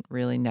listening wouldn't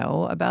really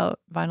know about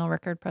vinyl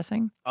record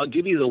pressing? I'll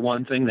give you the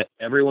one thing that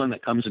everyone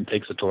that comes and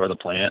takes a tour of the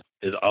plant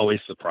is always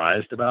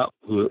surprised about,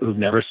 who've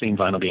never seen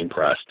vinyl being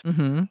pressed.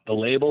 Mm-hmm. The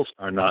labels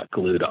are not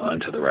glued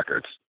onto the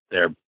records.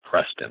 They're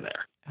pressed in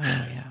there.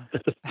 Oh,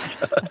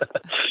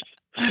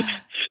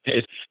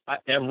 yeah.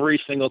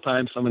 Every single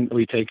time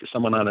we take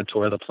someone on a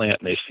tour of the plant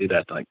and they see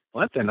that, like,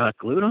 what? They're not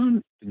glued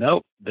on?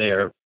 Nope.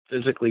 They're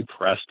physically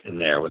pressed in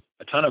there with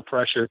a ton of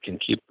pressure, can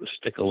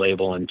stick a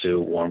label into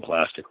warm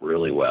plastic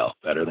really well,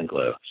 better than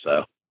glue.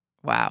 So,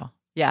 wow.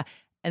 Yeah.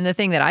 And the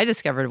thing that I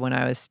discovered when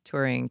I was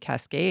touring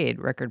Cascade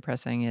record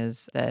pressing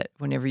is that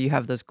whenever you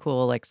have those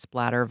cool like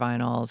splatter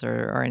vinyls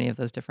or any of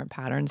those different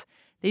patterns,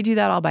 they do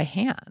that all by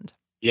hand.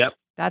 Yep.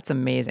 That's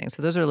amazing.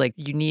 So those are like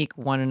unique,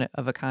 one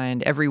of a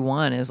kind. Every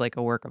one is like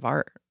a work of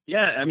art.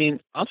 Yeah. I mean,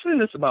 I'll say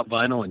this about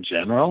vinyl in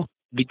general,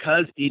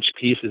 because each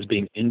piece is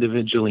being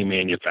individually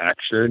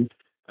manufactured.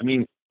 I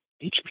mean,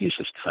 each piece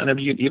is kind of,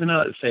 even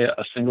though it's say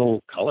a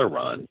single color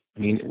run, I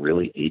mean,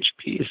 really each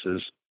piece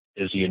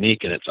is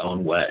unique in its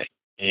own way.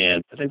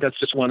 And I think that's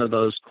just one of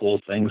those cool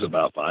things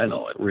about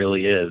vinyl. It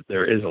really is.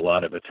 There is a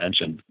lot of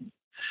attention.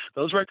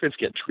 Those records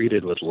get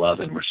treated with love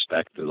and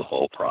respect through the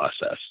whole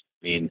process.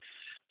 I mean,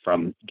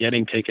 from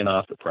getting taken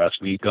off the press,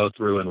 we go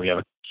through and we have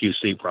a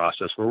QC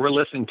process where we're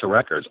listening to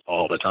records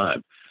all the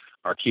time.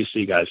 Our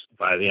QC guys,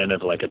 by the end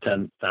of like a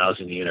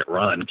 10,000 unit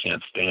run,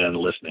 can't stand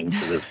listening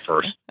to the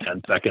first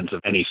 10 seconds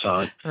of any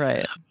song.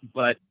 Right.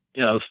 But,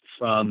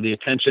 from the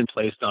attention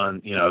placed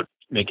on,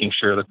 making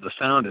sure that the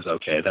sound is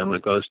okay, then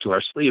it goes to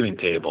our sleeving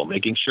table,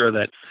 making sure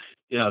that,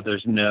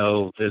 there's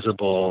no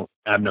visible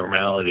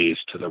abnormalities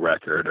to the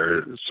record,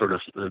 or sort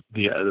of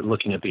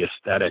looking at the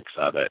aesthetics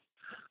of it,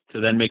 to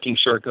then making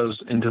sure it goes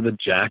into the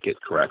jacket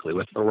correctly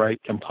with the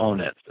right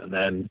components. And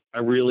then I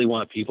really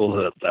want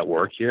people that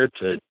work here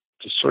to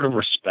sort of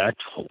respect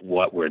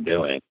what we're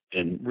doing.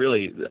 And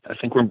really, I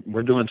think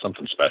we're doing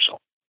something special.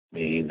 I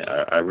mean,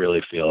 I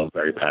really feel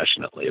very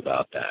passionately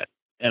about that.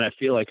 And I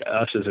feel like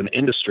us as an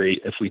industry,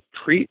 if we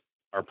treat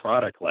our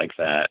product like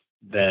that,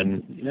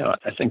 then,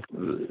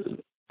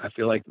 I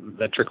feel like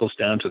that trickles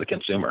down to the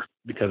consumer,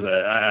 because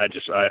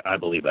I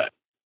believe that.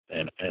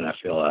 And I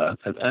feel,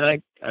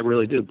 I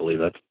really do believe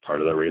that's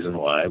part of the reason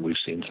why we've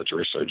seen such a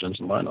resurgence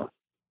in vinyl.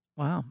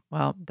 Wow.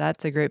 Well,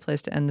 that's a great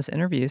place to end this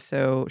interview.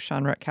 So,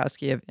 Sean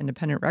Rutkowski of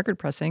Independent Record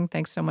Pressing,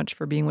 thanks so much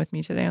for being with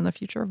me today on The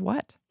Future of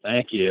What.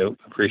 Thank you.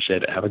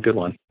 Appreciate it. Have a good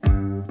one.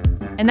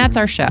 And that's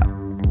our show.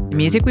 The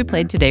music we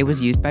played today was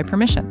used by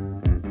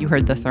permission. You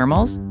heard the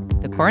Thermals,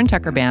 the Core and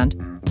Tucker Band,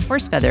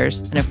 Horse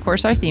Feathers, and of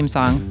course our theme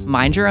song,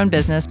 Mind Your Own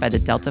Business by the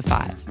Delta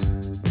 5.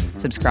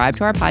 subscribe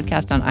to our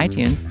podcast on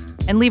iTunes,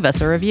 and leave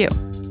us a review.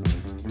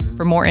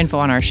 For more info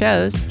on our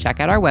shows, check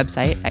out our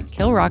website at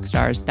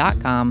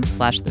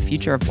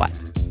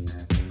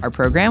killrockstars.com/thefutureofwhat. Our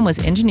program was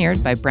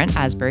engineered by Brent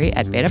Asbury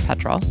at Beta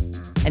Petrol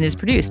and is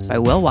produced by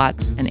Will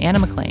Watts and Anna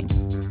McLean.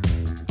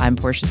 I'm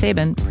Portia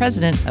Sabin,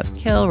 president of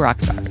Kill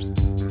Rockstars.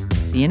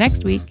 See you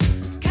next week.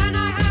 Can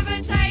I have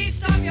a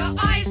taste of your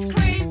ice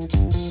cream?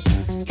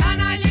 Can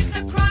I lick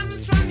the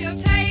crumbs from your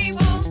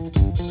table?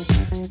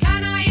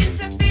 Can I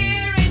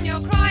interfere in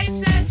your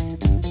crisis?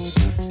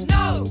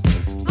 No,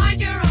 mind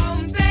your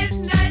own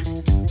business.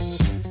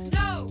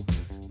 No,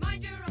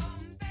 mind your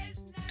own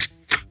business.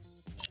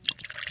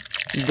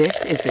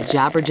 This is the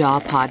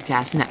Jabberjaw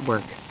Podcast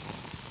Network.